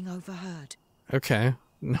risk being overheard. Okay.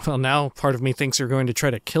 Well, now part of me thinks you're going to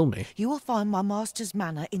try to kill me. You will find my master's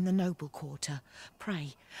manor in the noble quarter.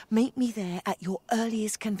 Pray, meet me there at your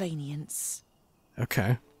earliest convenience.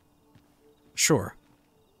 Okay. Sure.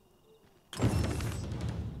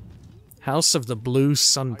 House of the Blue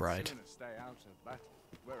Sunbright.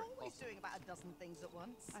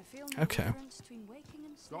 Okay.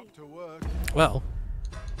 Well,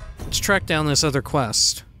 let's track down this other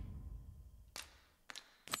quest.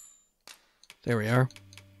 There we are.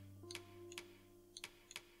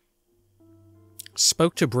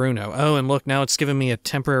 Spoke to Bruno. Oh, and look, now it's giving me a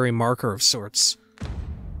temporary marker of sorts.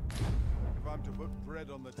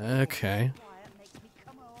 Okay.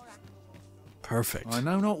 Perfect. I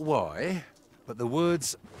know not why, but the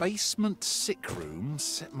words basement sick room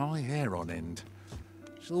set my hair on end.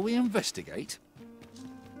 Shall we investigate?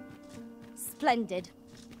 Splendid.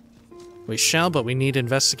 We shall, but we need to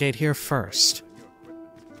investigate here first.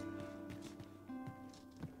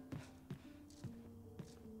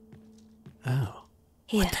 Oh.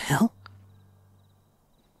 Here. What the hell?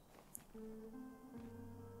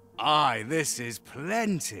 Aye, this is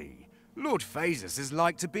plenty. Lord Phases is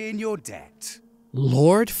like to be in your debt.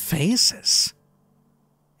 Lord Phases?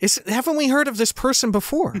 Haven't we heard of this person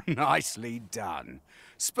before? Nicely done.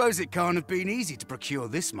 Suppose it can't have been easy to procure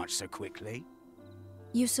this much so quickly.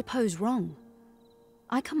 You suppose wrong.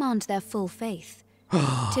 I command their full faith.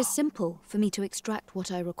 'Tis simple for me to extract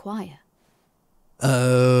what I require.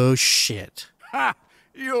 Oh, shit. Ha!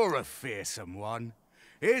 You're a fearsome one.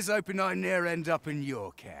 Here's hoping I ne'er end up in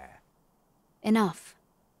your care. Enough.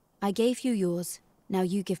 I gave you yours, now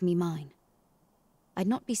you give me mine. I'd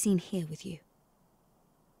not be seen here with you.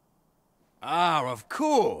 Ah, of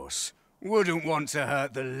course. Wouldn't want to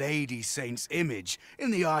hurt the Lady Saint's image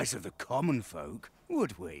in the eyes of the common folk,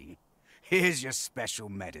 would we? Here's your special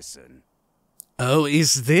medicine. Oh,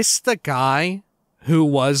 is this the guy who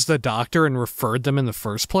was the doctor and referred them in the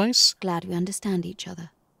first place? Glad we understand each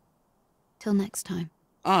other. Till next time.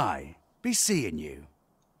 Aye, be seeing you.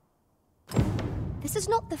 This is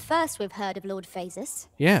not the first we've heard of Lord Phases.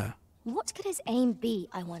 Yeah. What could his aim be,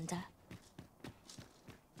 I wonder?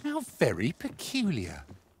 How very peculiar.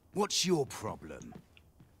 What's your problem?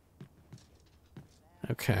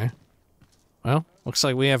 Okay. Well, looks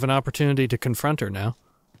like we have an opportunity to confront her now.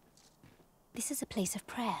 This is a place of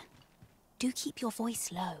prayer. Do keep your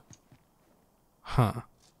voice low. Huh.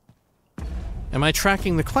 Am I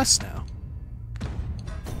tracking the quest now?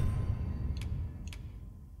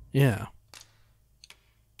 Yeah.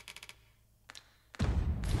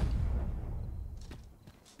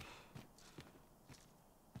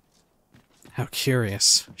 How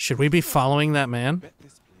curious. Should we be following that man?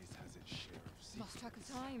 Lost track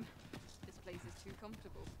of time. This place is too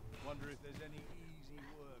comfortable. Wonder if there's any easy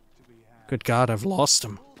work to be had. Good God, I've lost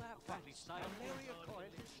him.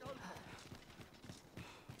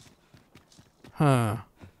 Huh.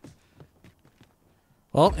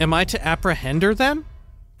 Well, am I to apprehend her then?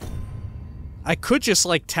 I could just,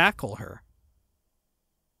 like, tackle her.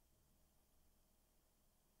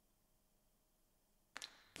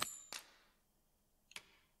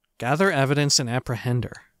 Gather evidence and apprehend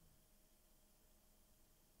her.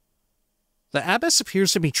 The abbess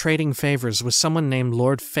appears to be trading favors with someone named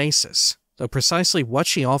Lord Phases, though precisely what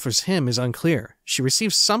she offers him is unclear. She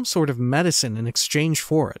receives some sort of medicine in exchange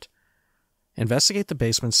for it. Investigate the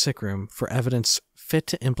basement sick room for evidence fit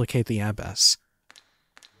to implicate the abbess.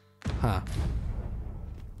 Huh.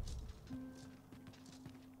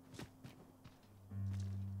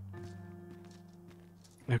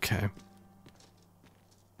 Okay.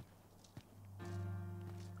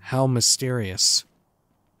 How mysterious.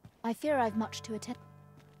 I fear I've much to attend.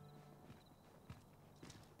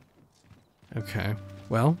 Okay.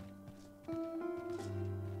 Well.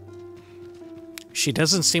 She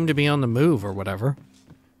doesn't seem to be on the move or whatever.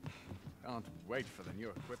 Can't wait for the new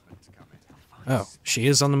equipment to come in. Oh, she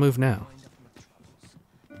is on the move now.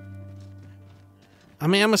 I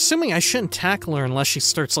mean, I'm assuming I shouldn't tackle her unless she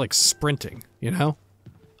starts, like, sprinting, you know?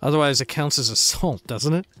 Otherwise it counts as assault,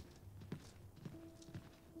 doesn't it?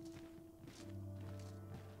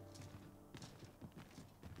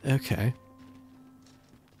 Okay.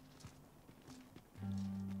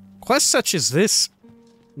 Quests such as this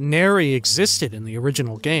nary existed in the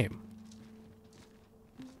original game.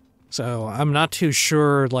 So I'm not too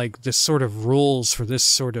sure, like, the sort of rules for this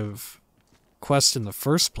sort of quest in the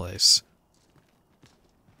first place.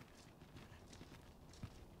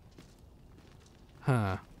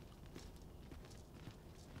 Huh.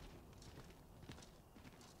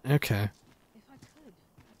 Okay. If I could,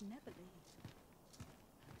 I'd never leave.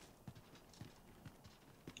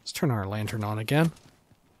 Let's turn our lantern on again.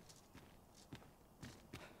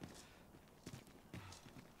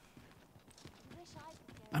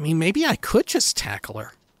 I mean, maybe I could just tackle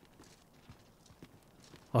her.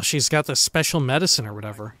 Well, she's got the special medicine or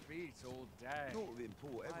whatever.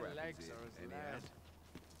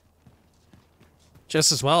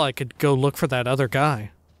 Just as well, I could go look for that other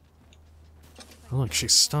guy. Oh, look,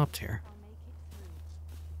 she's stopped here.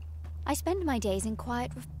 I spend my days in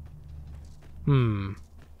quiet...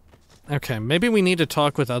 Okay, maybe we need to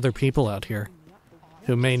talk with other people out here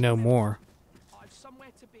who may know more.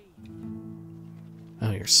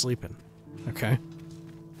 Oh, you're sleeping. Okay.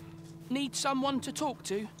 Need someone to talk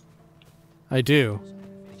to? I do.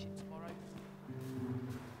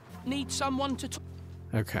 Need someone to talk...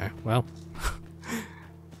 Okay, well.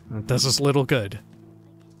 That does us little good.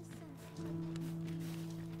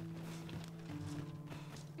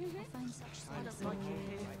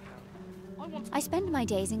 I spend my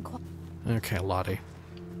days in Okay, Lottie.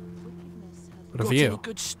 What of Got you? any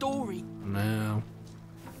good story? No.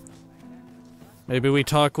 Maybe we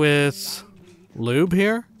talk with Lube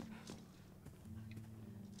here?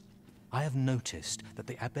 I have noticed that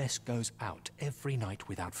the abbess goes out every night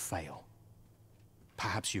without fail.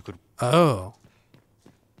 Perhaps you could... Oh.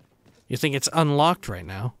 You think it's unlocked right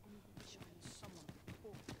now?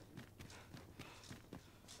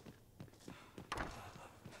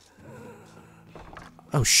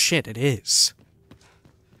 Oh shit, it is.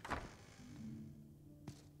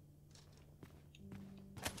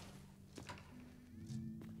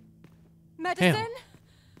 Medicine? Hell.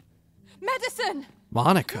 Medicine!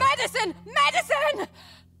 Monica. Medicine! Medicine!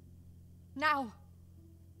 Now!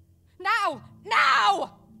 Now!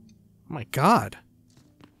 Now! Oh my god.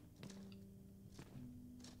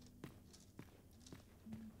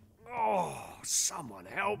 Oh, someone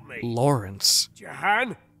help me. Lawrence.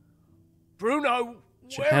 Jahan? Bruno?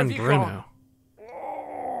 Where Jahan have you Bruno.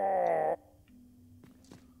 gone?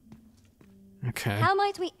 Okay. How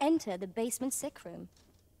might we enter the basement sick room?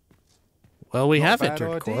 Well, we Not have a bad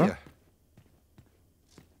entered, idea. Cora.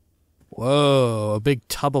 Whoa, a big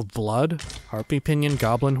tub of blood? Harpy pinion,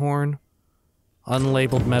 goblin horn,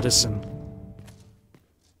 unlabeled medicine.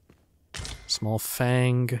 Small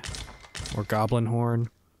fang, or goblin horn.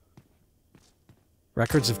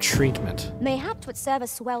 Records of treatment. Mayhap 'twould serve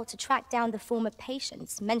us well to track down the former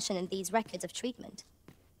patients mentioned in these records of treatment.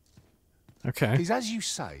 Okay. Is as you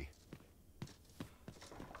say.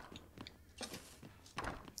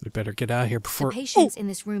 We better get out of here The before... patients in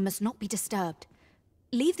this room must not be disturbed.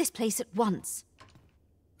 Leave this place at once.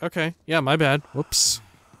 Okay, yeah, my bad. Whoops.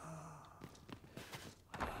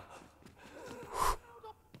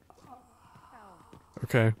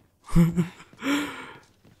 Okay.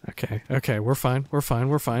 Okay, we're fine,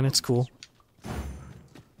 it's cool.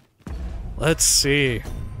 Let's see.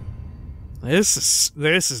 This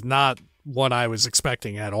is not what I was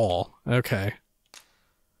expecting at all. Okay.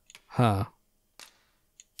 Huh.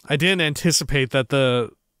 I didn't anticipate that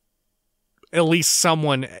at least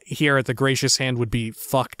someone here at the Gracious Hand would be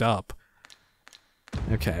fucked up.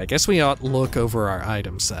 Okay, I guess we ought to look over our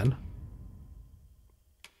items then.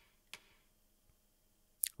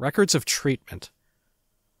 Records of treatment.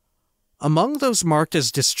 Among those marked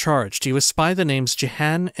as discharged, you espy the names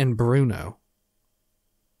Jahan and Bruno.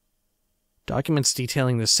 Documents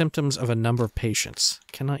detailing the symptoms of a number of patients.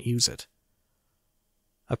 Cannot use it.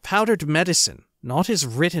 A powdered medicine. Naught is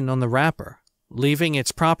written on the wrapper, leaving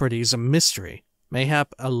its properties a mystery.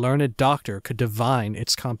 Mayhap a learned doctor could divine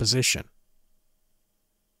its composition.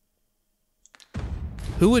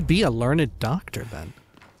 Who would be a learned doctor, then?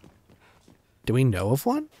 Do we know of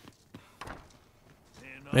one?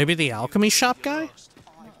 Maybe the alchemy shop guy?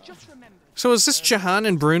 So is this Jahan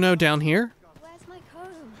and Bruno down here?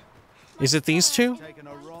 Is it these two?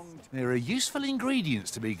 There are useful ingredients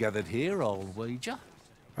to be gathered here, I'll wager.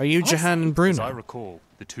 Are you Jahan and Bruno? As I recall,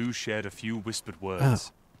 the two shared a few whispered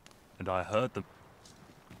words, and I heard them.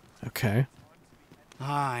 Okay.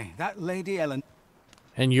 Aye, that Lady Elena.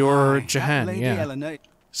 And you're Aye, Jahan, that Lady yeah. Elena.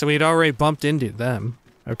 So we'd already bumped into them.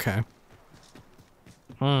 Okay.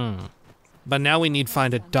 But now we need to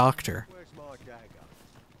find a doctor.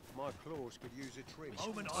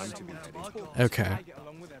 Okay.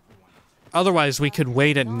 Otherwise, we could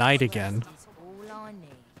wait at night again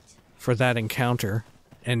for that encounter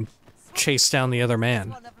and chase down the other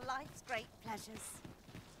man.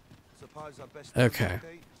 Okay.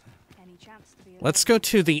 Let's go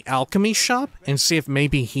to the alchemy shop and see if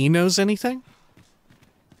maybe he knows anything.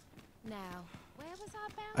 Now,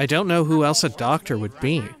 I don't know who else a doctor would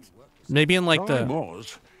be. Maybe in like the...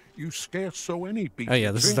 You scarce saw any beast. Oh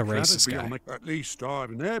yeah, this is the racist guy. At least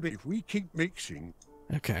I've never. If we keep mixing.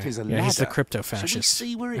 Okay. Yeah, he's the crypto-fascist.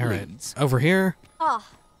 See where it leads? Over here. Ah,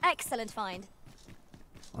 excellent find.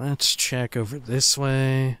 Let's check over this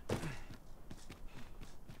way.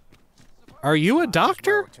 Are you a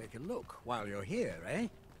doctor? Take a look while you're here, eh?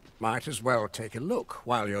 Might as well take a look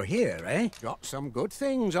while you're here, eh? Got some good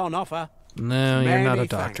things on offer. No, you're not a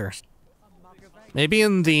doctor. Maybe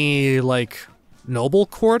in the, like, noble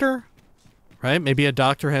quarter? Right? Maybe a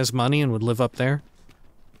doctor has money and would live up there?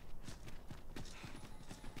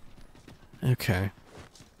 Okay.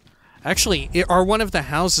 Actually, are one of the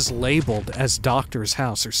houses labeled as Doctor's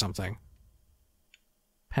House or something?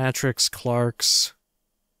 Patrick's, Clark's,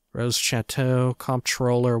 Rose Chateau,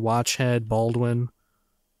 Comptroller, Watchhead, Baldwin,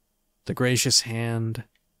 The Gracious Hand.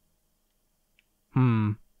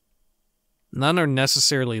 None are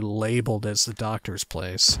necessarily labeled as the Doctor's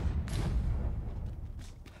place.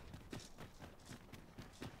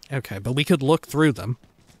 Okay, but we could look through them.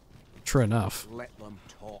 True enough. Let them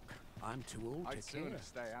talk. I'm too old to care.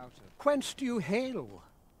 Whence do you hail?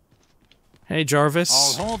 Hey,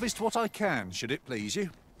 Jarvis. I'll harvest what I can, should it please you.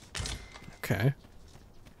 Okay.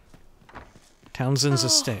 Townsend's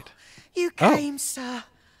estate. You came, sir.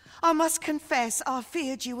 I must confess, I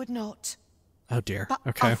feared you would not. Oh dear. But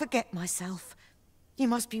Okay. I forget myself. You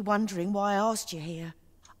must be wondering why I asked you here.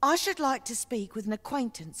 I should like to speak with an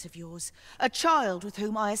acquaintance of yours, a child with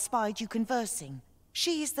whom I espied you conversing.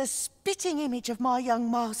 She is the spitting image of my young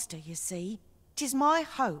master, you see. 'Tis my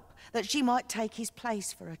hope that she might take his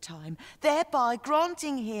place for a time, thereby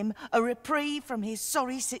granting him a reprieve from his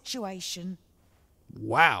sorry situation.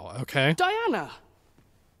 Wow, okay. Diana,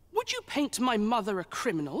 would you paint my mother a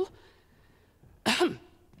criminal?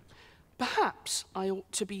 Perhaps I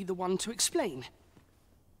ought to be the one to explain.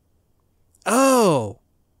 Oh.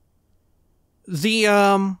 The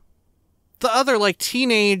other, like,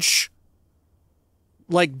 teenage,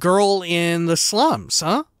 like, girl in the slums,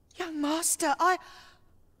 huh? Young master, I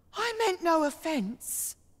meant no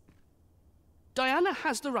offence. Diana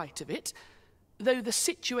has the right of it, though the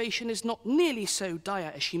situation is not nearly so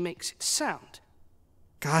dire as she makes it sound.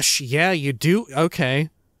 Gosh, yeah, you do.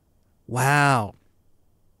 Okay. Wow.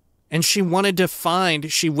 And she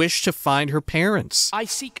wished to find her parents. I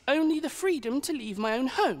seek only the freedom to leave my own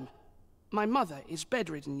home. My mother is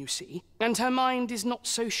bedridden, you see, and her mind is not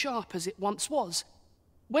so sharp as it once was.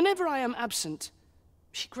 Whenever I am absent,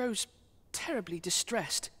 she grows terribly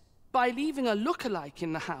distressed. By leaving a look-alike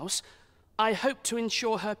in the house, I hope to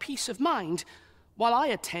ensure her peace of mind while I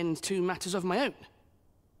attend to matters of my own.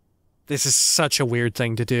 This is such a weird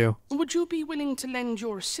thing to do. Would you be willing to lend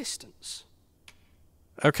your assistance?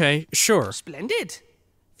 Okay, sure. Splendid.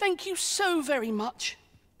 Thank you so very much.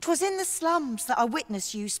 'Twas in the slums that I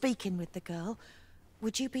witnessed you speaking with the girl.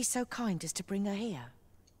 Would you be so kind as to bring her here?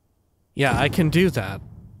 Yeah, I can do that.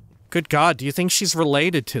 Good God, do you think she's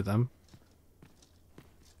related to them?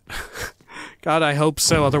 God, I hope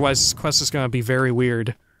so, otherwise this quest is gonna be very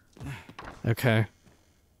weird. Okay.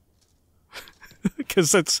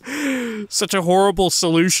 Because that's such a horrible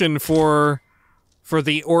solution for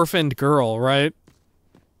the orphaned girl, right?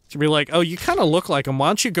 To be like, oh, you kind of look like them. Why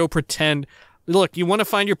don't you go pretend... Look, you want to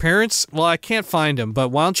find your parents? Well, I can't find them, but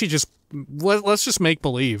why don't you just... Let's just make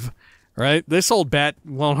believe, right? This old bat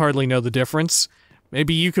won't hardly know the difference.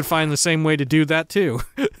 Maybe you could find the same way to do that, too.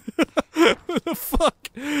 What the fuck?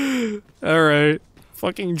 Alright.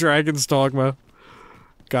 Fucking Dragon's Dogma.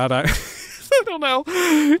 God, I don't know.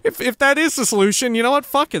 If that is the solution, you know what?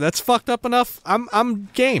 Fuck it. That's fucked up enough. I'm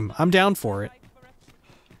game. I'm down for it.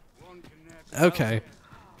 Okay.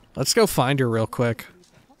 Let's go find her real quick.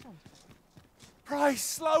 Pray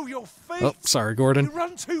slow your feet. Oh, sorry, Gordon. You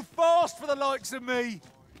run too fast for the likes of me.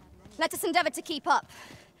 Let us endeavor to keep up,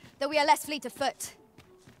 though we are less fleet of foot.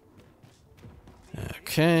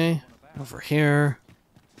 Okay. Over here.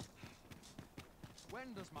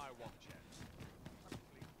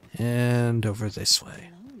 And over this way.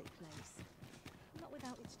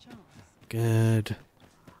 Good.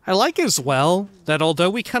 I like as well that although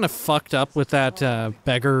we kind of fucked up with that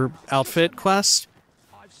beggar outfit quest,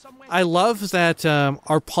 I love that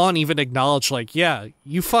our pawn even acknowledged, like, yeah,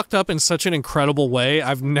 you fucked up in such an incredible way.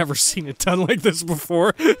 I've never seen it done like this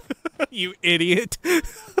before. You idiot.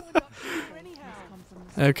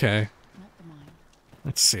 Okay.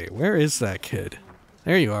 Let's see. Where is that kid?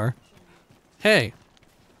 There you are. Hey.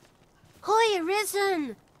 Hi,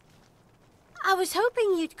 Arisen. I was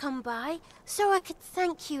hoping you'd come by so I could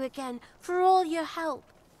thank you again for all your help.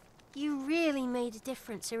 You really made a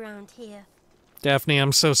difference around here. Daphne,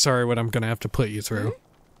 I'm so sorry what I'm gonna have to put you through.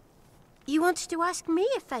 You wanted to ask me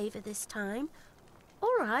a favor this time?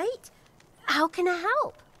 All right. How can I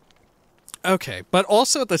help? Okay, but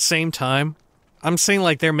also at the same time, I'm saying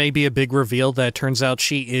like there may be a big reveal that turns out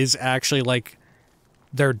she is actually like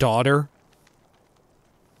their daughter.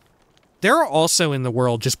 There are also in the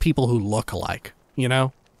world just people who look alike, you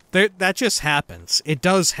know? That just happens. It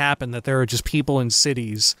does happen that there are just people in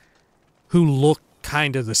cities who look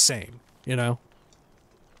kind of the same, you know?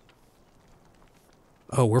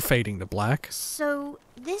 Oh, we're fading to black. So,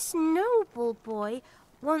 this noble boy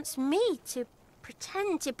wants me to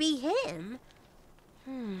pretend to be him?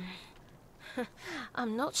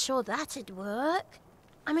 I'm not sure that'd work.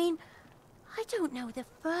 I mean, I don't know the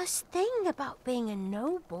first thing about being a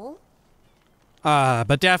noble. Ah,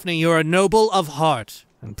 but Daphne, you're a noble of heart,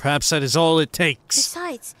 and perhaps that is all it takes.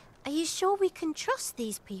 Besides, are you sure we can trust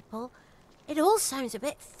these people? It all sounds a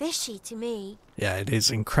bit fishy to me. Yeah, it is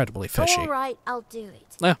incredibly fishy. All right, I'll do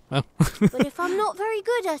it. Yeah, well. But if I'm not very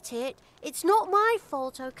good at it, it's not my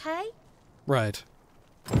fault, okay? Right.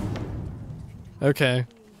 Okay.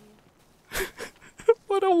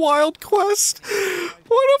 What a wild quest!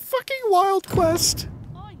 What a fucking wild quest!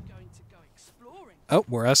 Oh,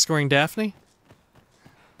 we're escorting Daphne?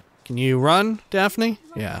 Can you run, Daphne?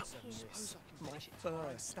 Yeah.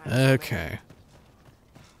 Okay.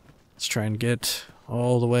 Let's try and get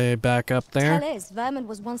all the way back up there. Tell is, Vermund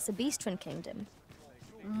was once the beastren kingdom.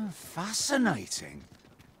 Fascinating.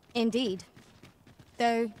 Indeed.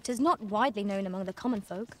 Though 'tis not widely known among the common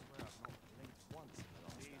folk.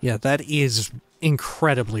 Yeah, that is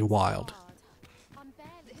incredibly wild.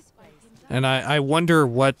 And I wonder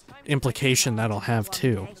what implication that'll have,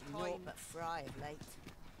 too.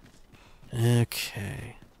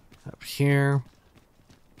 Okay. Up here.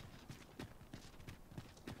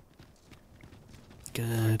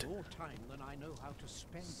 Good.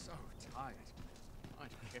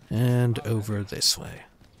 And over this way.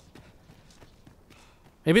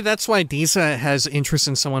 Maybe that's why Disa has interest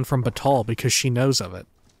in someone from Battahl, because she knows of it.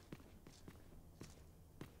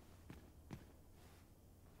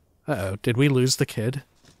 Uh-oh, did we lose the kid?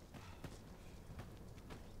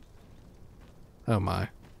 Oh my.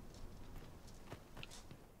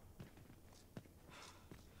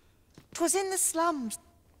 'Twas in the slums.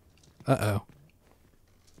 Uh-oh.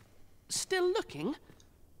 Still looking?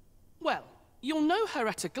 Well, you'll know her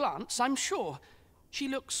at a glance, I'm sure. She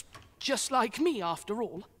looks just like me, after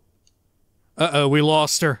all. Uh-oh, we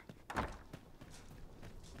lost her.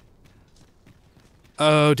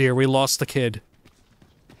 Oh dear, we lost the kid.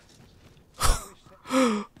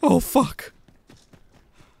 Oh, fuck.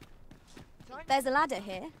 There's a ladder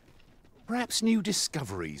here. Perhaps new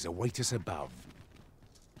discoveries await us above.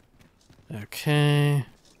 Okay.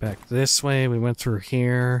 Back this way. We went through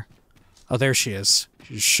here. Oh, there she is.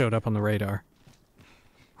 She just showed up on the radar.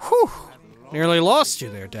 Whew! Nearly lost you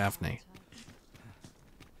there, Daphne.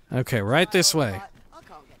 Okay, right this way.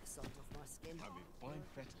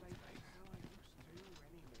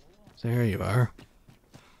 There you are.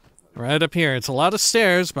 Right up here. It's a lot of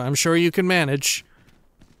stairs, but I'm sure you can manage.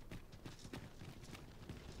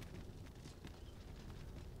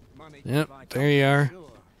 Yep, there you are.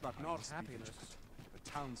 But not happiness. The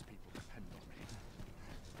townspeople depend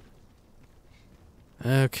on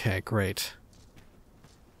me. Okay, great.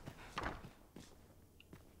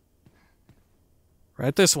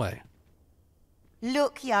 Right this way.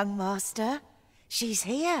 Look, young master. She's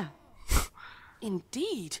here.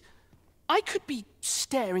 Indeed. I could be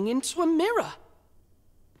staring into a mirror.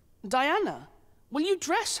 Diana, will you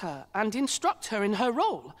dress her and instruct her in her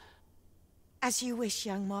role? As you wish,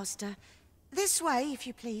 young master. This way, if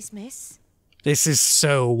you please, miss. This is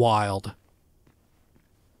so wild.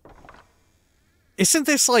 Isn't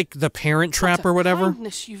this like the Parent Trap or whatever?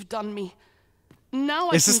 Kindness you've done me.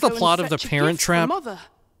 Now Is this the plot of the Parent Trap?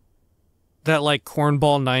 That like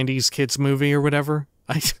cornball 90s kids movie or whatever?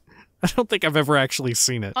 I don't think I've ever actually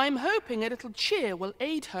seen it. I'm hoping a little cheer will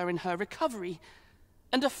aid her in her recovery.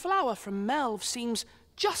 And a flower from Melve seems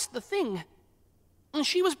just the thing. And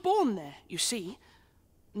she was born there, you see.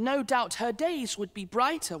 No doubt her days would be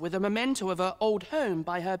brighter with a memento of her old home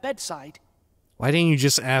by her bedside. Why didn't you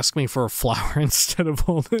just ask me for a flower instead of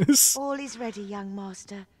all this? All is ready, young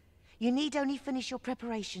master. You need only finish your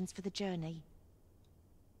preparations for the journey.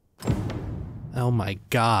 Oh my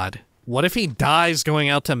god. What if he dies going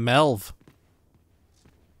out to Melve?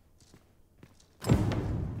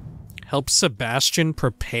 Help Sebastian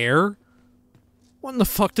prepare? What in the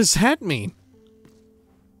fuck does that mean?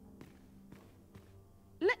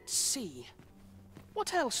 Let's see.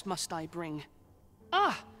 What else must I bring?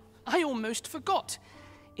 Ah, I almost forgot.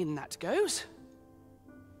 In that goes.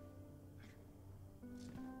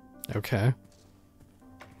 Okay.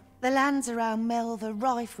 The lands around Melve are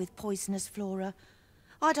rife with poisonous flora.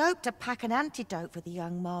 I'd hoped to pack an antidote for the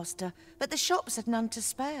young master, but the shops had none to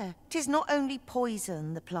spare. 'Tis not only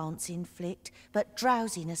poison the plants inflict, but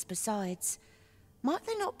drowsiness besides. Might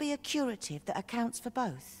there not be a curative that accounts for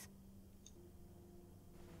both?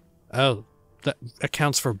 Oh, that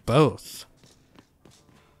accounts for both.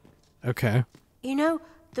 Okay. You know,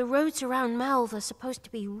 the roads around Melve are supposed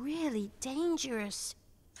to be really dangerous.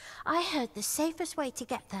 I heard the safest way to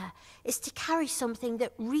get there is to carry something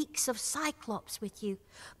that reeks of Cyclops with you,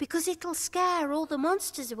 because it'll scare all the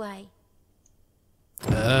monsters away.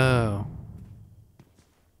 Oh.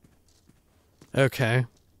 Okay.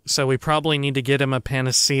 So we probably need to get him a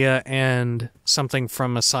panacea and something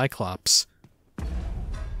from a Cyclops.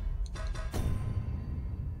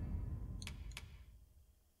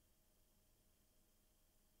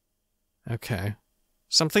 Okay.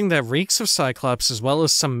 Something that reeks of Cyclops, as well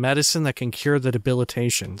as some medicine that can cure the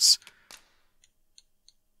debilitations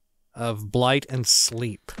of blight and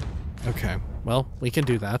sleep. Okay, well, we can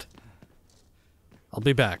do that. I'll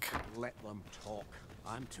be back. Let them talk.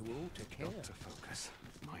 I'm too old to care. To focus.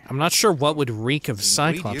 I'm not sure what would reek of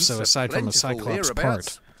Cyclops, though, aside from a Cyclops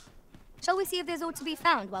part. Shall we see if there's aught to be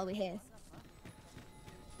found while we're here?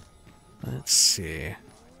 Let's see.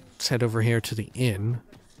 Let's head over here to the inn.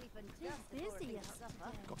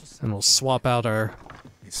 And we'll swap out our...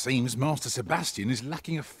 It seems Master Sebastian is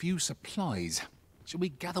lacking a few supplies. Shall we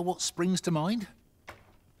gather what springs to mind?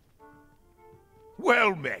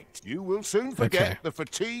 Well met. You will soon forget Okay. the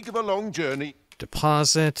fatigue of a long journey.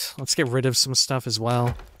 Deposit. Let's get rid of some stuff as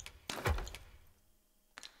well.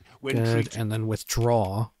 Good, and then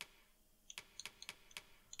withdraw.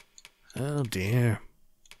 Oh dear.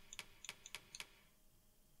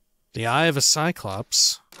 The Eye of a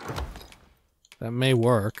Cyclops. That may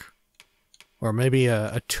work. Or maybe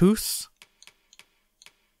a tooth?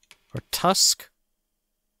 Or tusk?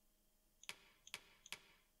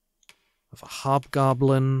 Of a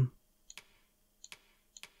hobgoblin.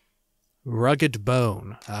 Rugged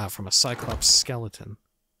bone. Ah, from a Cyclops skeleton.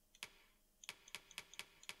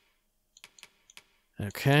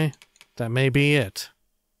 Okay, that may be it.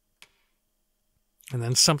 And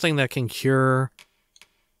then something that can cure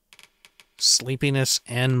sleepiness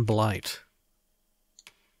and blight.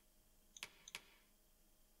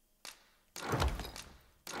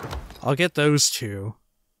 I'll get those two.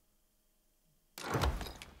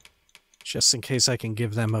 Just in case I can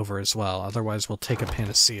give them over as well. Otherwise, we'll take a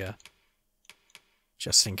panacea.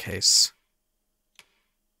 Just in case.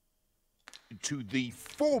 To the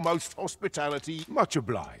foremost hospitality, much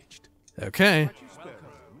obliged. Okay.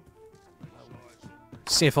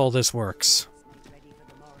 See if all this works.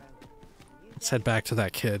 Let's head back to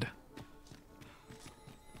that kid.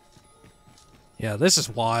 Yeah, this is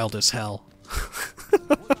wild as hell.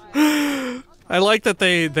 I like that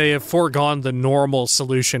they have foregone the normal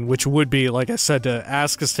solution, which would be, like I said, to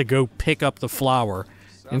ask us to go pick up the flower.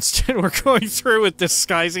 Instead, we're going through with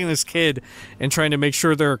disguising this kid and trying to make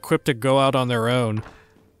sure they're equipped to go out on their own.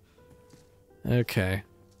 Okay.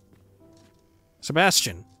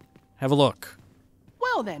 Sebastian, have a look.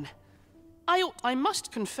 Well then, I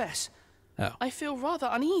must confess, I feel rather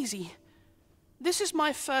uneasy. This is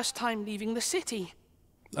my first time leaving the city.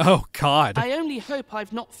 Oh, God. I only hope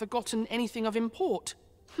I've not forgotten anything of import.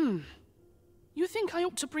 You think I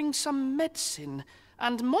ought to bring some medicine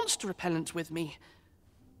and monster repellent with me?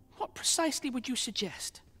 What precisely would you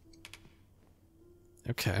suggest?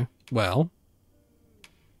 Okay, well.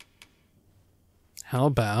 How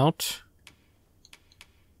about...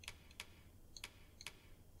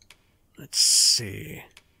 Let's see.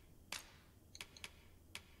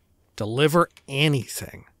 Deliver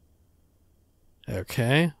anything.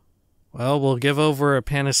 Okay. Well, we'll give over a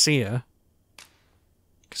panacea.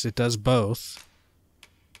 Because it does both.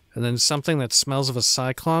 And then something that smells of a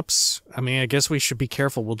Cyclops. I mean, I guess we should be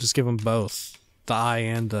careful. We'll just give them both. The eye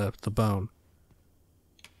and the bone.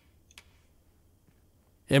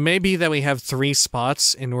 It may be that we have 3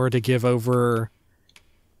 spots in order to give over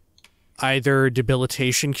either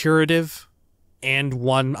debilitation curative and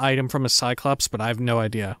 1 item from a Cyclops, but I have no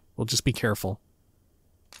idea. We'll just be careful.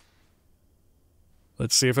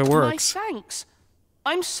 Let's see if it works. My thanks.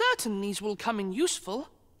 I'm certain these will come in useful.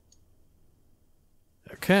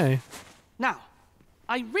 Okay. Now,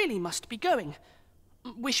 I really must be going.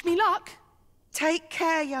 Wish me luck. Take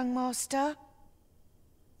care, young master.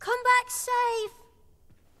 Come back safe.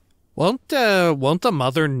 Won't the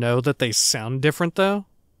mother know that they sound different, though?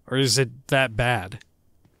 Or is it that bad?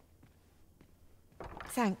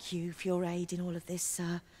 Thank you for your aid in all of this,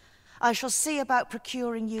 sir. I shall see about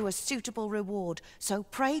procuring you a suitable reward, so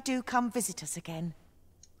pray do come visit us again.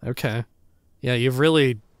 Okay. Yeah, you've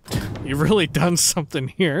really done something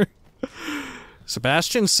here.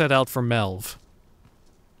 Sebastian set out for Melv.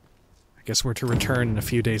 I guess we're to return in a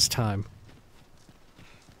few days' time.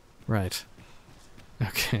 Right.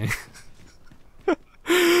 Okay.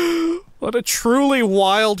 What a truly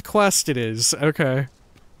wild quest it is. Okay.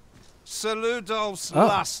 Sir Ludolf's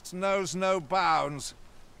lust knows no bounds.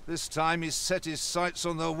 This time he's set his sights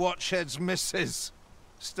on the Watchhead's missus.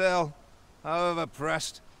 Still, however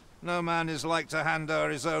pressed, no man is like to hand her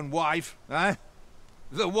his own wife, eh?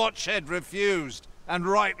 The Watchhead refused, and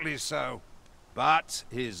rightly so. But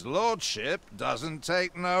his lordship doesn't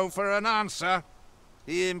take no for an answer.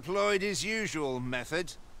 He employed his usual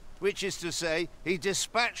method, which is to say, he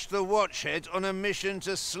dispatched the Watchhead on a mission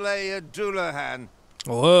to slay a Dullahan.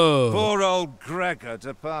 Whoa. Poor old Gregor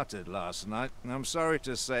departed last night. I'm sorry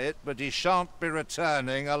to say it, but he shan't be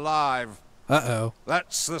returning alive. Uh-oh.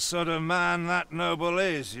 That's the sort of man that noble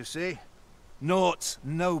is, you see. Naught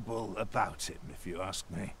noble about him, if you ask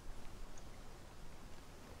me.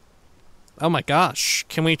 Oh my gosh.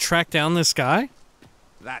 Can we track down this guy?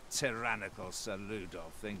 That tyrannical Sir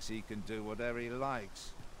Ludolf thinks he can do whatever he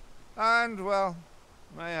likes. And, well,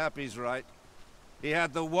 mayhap he's right. He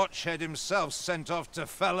had the Watchhead himself sent off to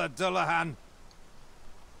fell a Dullahan.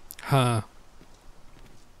 Huh.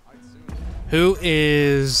 Who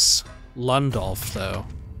is Lundolf, though?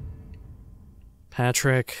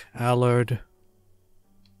 Patrick, Allard,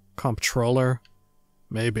 Comptroller?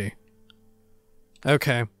 Maybe.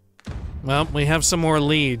 Okay. Well, we have some more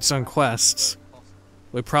leads on quests.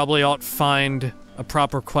 We probably ought to find a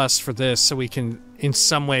proper quest for this so we can, in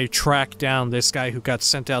some way, track down this guy who got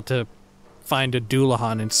sent out to find a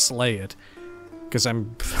Dullahan and slay it. Because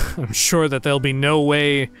I'm sure that there'll be no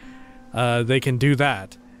way they can do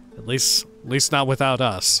that. At least not without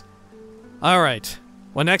us. Alright.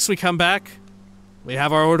 When next we come back, we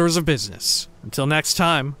have our orders of business. Until next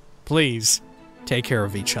time, please, take care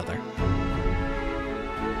of each other.